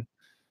to heaven.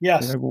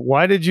 Yes. Like,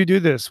 why did you do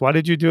this? Why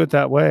did you do it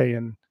that way?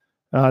 And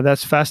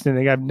that's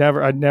fascinating. I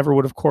never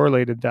would have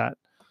correlated that.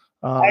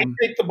 I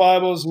think the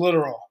Bible is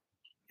literal.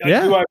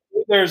 Yeah.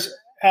 There's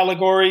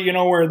allegory,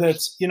 where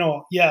that's,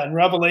 in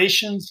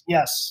Revelations.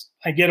 Yes,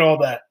 I get all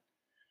that.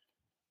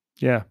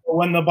 Yeah.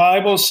 When the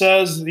Bible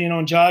says,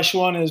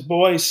 Joshua and his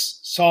boys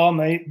saw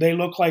them, they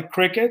look like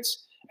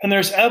crickets, and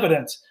there's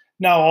evidence.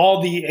 Now,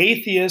 all the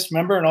atheists,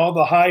 remember, and all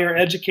the higher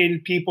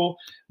educated people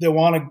that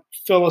want to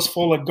fill us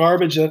full of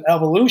garbage of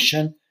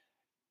evolution,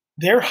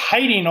 they're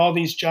hiding all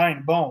these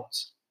giant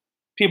bones.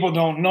 People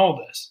don't know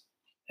this,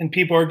 and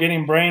people are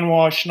getting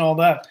brainwashed and all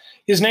that.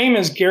 His name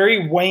is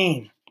Gary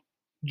Wayne.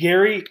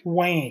 Gary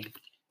Wayne.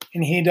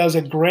 And he does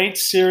a great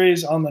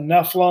series on the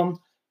Nephilim.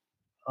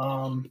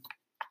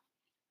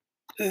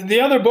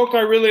 The other book I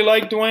really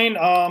like, Dwayne,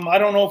 I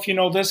don't know if you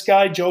know this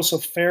guy,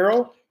 Joseph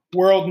Farrell,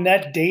 World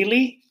Net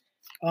Daily.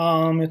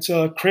 It's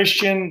a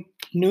Christian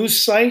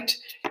news site.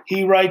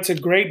 He writes a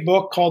great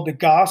book called The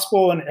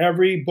Gospel in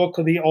Every Book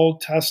of the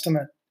Old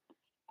Testament.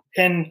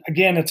 And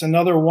again, it's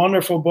another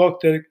wonderful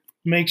book that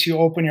makes you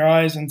open your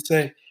eyes and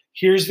say,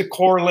 here's the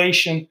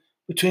correlation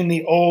between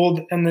the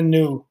old and the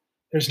new.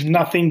 There's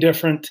nothing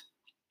different.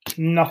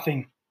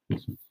 Nothing.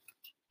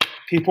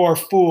 People are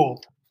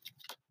fooled.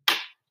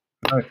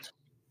 Right.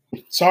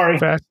 Sorry.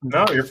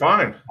 No, you're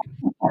fine.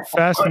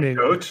 Fascinating.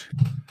 Fine, Coach.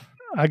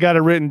 I got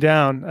it written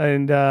down,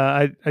 and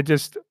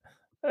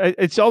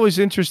it's always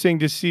interesting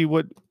to see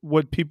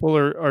what people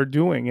are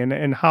doing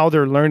and how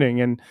they're learning,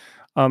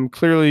 and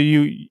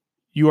clearly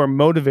you are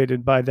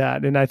motivated by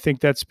that, and I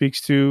think that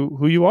speaks to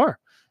who you are.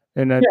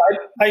 And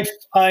I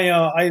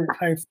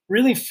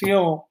really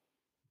feel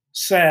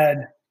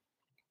sad.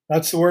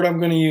 That's the word I'm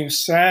going to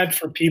use. Sad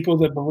for people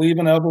that believe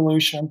in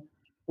evolution,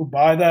 who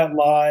buy that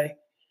lie.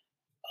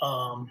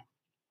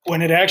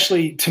 When it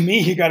actually, to me,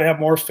 you got to have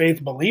more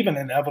faith believing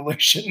in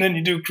evolution than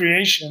you do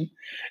creation.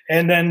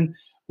 And then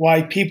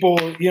why people,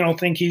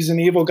 think he's an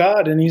evil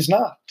God, and he's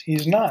not.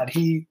 He's not.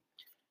 He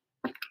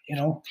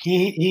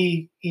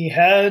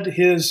had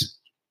his,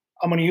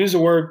 I'm going to use the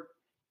word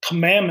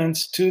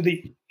commandments to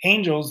the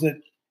angels that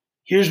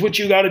here's what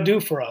you got to do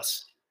for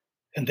us.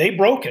 And they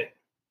broke it.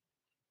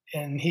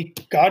 And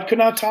God could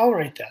not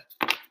tolerate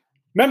that.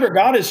 Remember,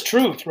 God is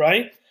truth,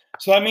 right?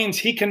 So that means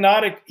he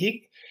cannot,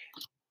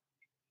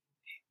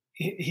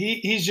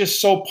 he's just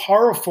so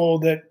powerful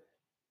that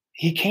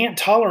he can't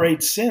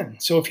tolerate sin.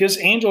 So if his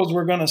angels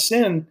were going to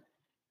sin,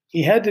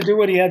 he had to do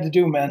what he had to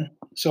do, man.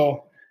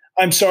 So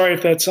I'm sorry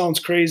if that sounds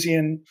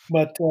crazy,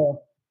 but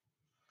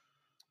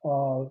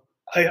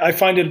I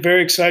find it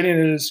very exciting.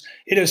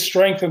 It has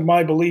strengthened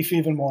my belief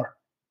even more.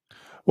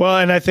 Well,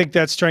 and I think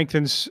that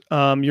strengthens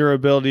your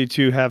ability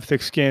to have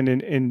thick skin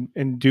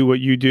and do what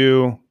you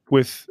do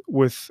with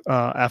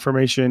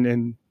affirmation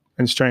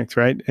and strength,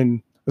 right?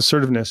 And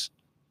assertiveness,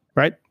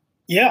 right?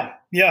 Yeah.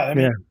 I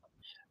mean,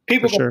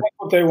 people can think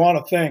what they want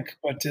to think,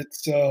 but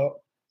it's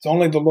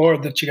only the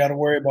Lord that you got to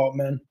worry about,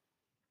 man.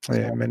 So.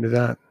 Amen to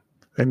that.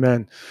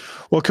 Amen.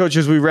 Well, Coach,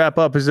 as we wrap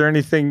up, is there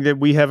anything that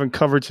we haven't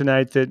covered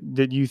tonight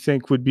that you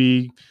think would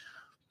be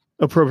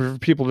appropriate for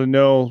people to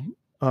know,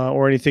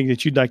 or anything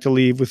that you'd like to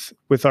leave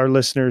with our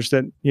listeners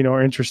that,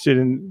 are interested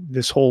in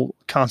this whole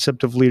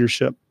concept of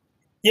leadership?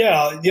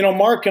 Yeah.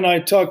 Mark and I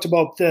talked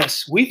about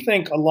this. We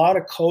think a lot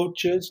of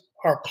coaches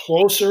are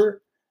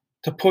closer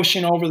to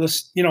pushing over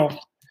this,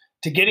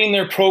 to getting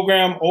their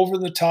program over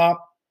the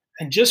top.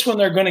 And just when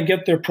they're going to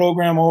get their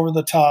program over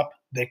the top,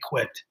 they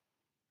quit.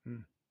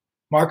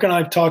 Mark and I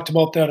have talked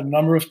about that a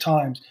number of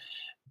times.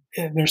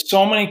 And there's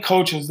so many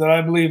coaches that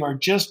I believe are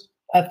just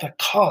at the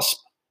cusp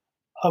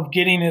of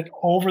getting it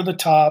over the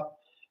top,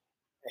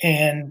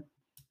 and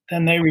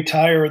then they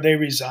retire or they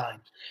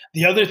resign.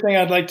 The other thing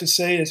I'd like to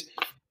say is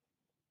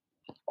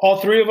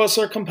all three of us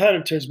are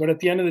competitors, but at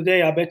the end of the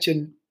day, I bet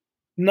you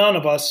none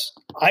of us,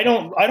 I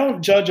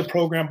don't judge a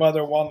program by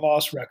their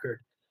one-loss record.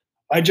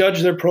 I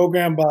judge their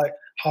program by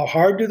how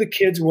hard do the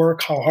kids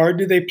work? How hard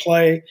do they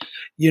play?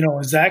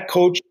 Is that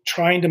coach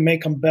trying to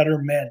make them better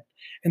men?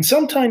 And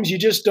sometimes you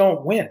just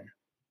don't win.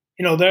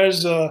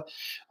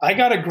 I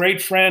got a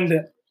great friend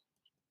a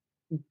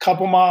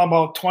couple miles,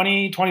 about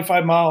 20,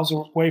 25 miles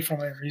away from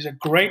here. He's a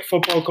great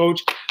football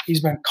coach.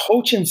 He's been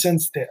coaching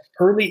since the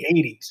early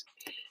 80s.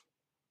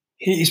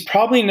 He's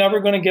probably never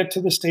going to get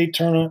to the state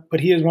tournament, but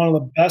he is one of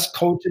the best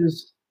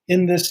coaches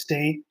in this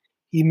state.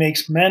 He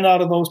makes men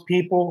out of those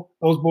people,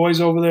 those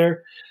boys over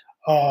there.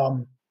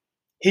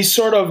 He's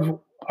sort of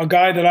a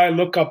guy that I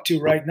look up to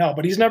right now,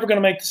 but he's never going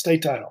to make the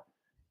state title.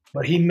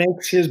 But he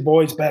makes his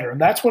boys better,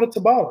 and that's what it's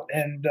about.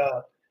 And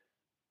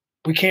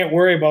we can't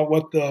worry about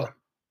what the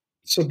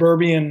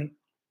suburban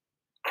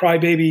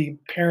crybaby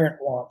parent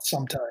wants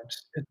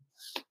sometimes.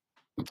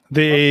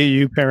 The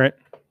AAU parent.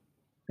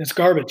 It's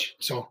garbage.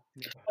 So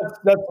that's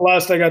the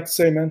last I got to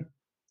say, man.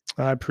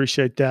 I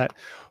appreciate that.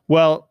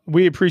 Well,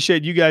 we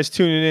appreciate you guys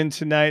tuning in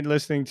tonight,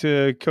 listening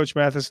to Coach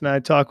Mathis and I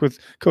talk with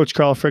Coach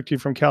Carl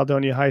Fricke from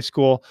Caledonia High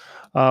School.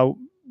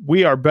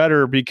 We are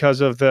better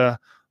because of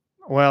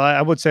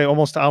I would say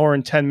almost an hour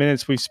and 10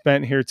 minutes we've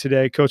spent here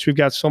today. Coach, we've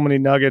got so many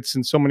nuggets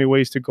and so many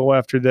ways to go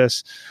after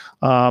this,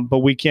 but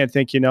we can't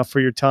thank you enough for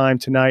your time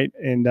tonight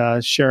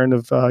and sharing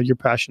of your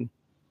passion.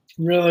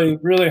 Really,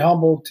 really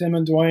humbled, Tim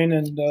and Dwayne,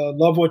 and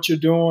love what you're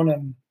doing.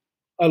 And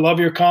I love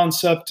your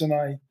concept, and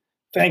I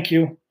thank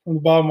you from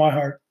the bottom of my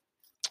heart.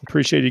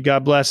 Appreciate you.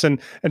 God bless.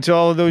 And to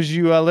all of those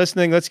you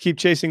listening, let's keep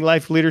chasing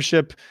life,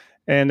 leadership,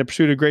 and the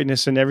pursuit of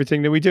greatness in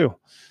everything that we do.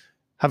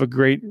 Have a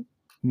great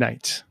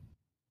night.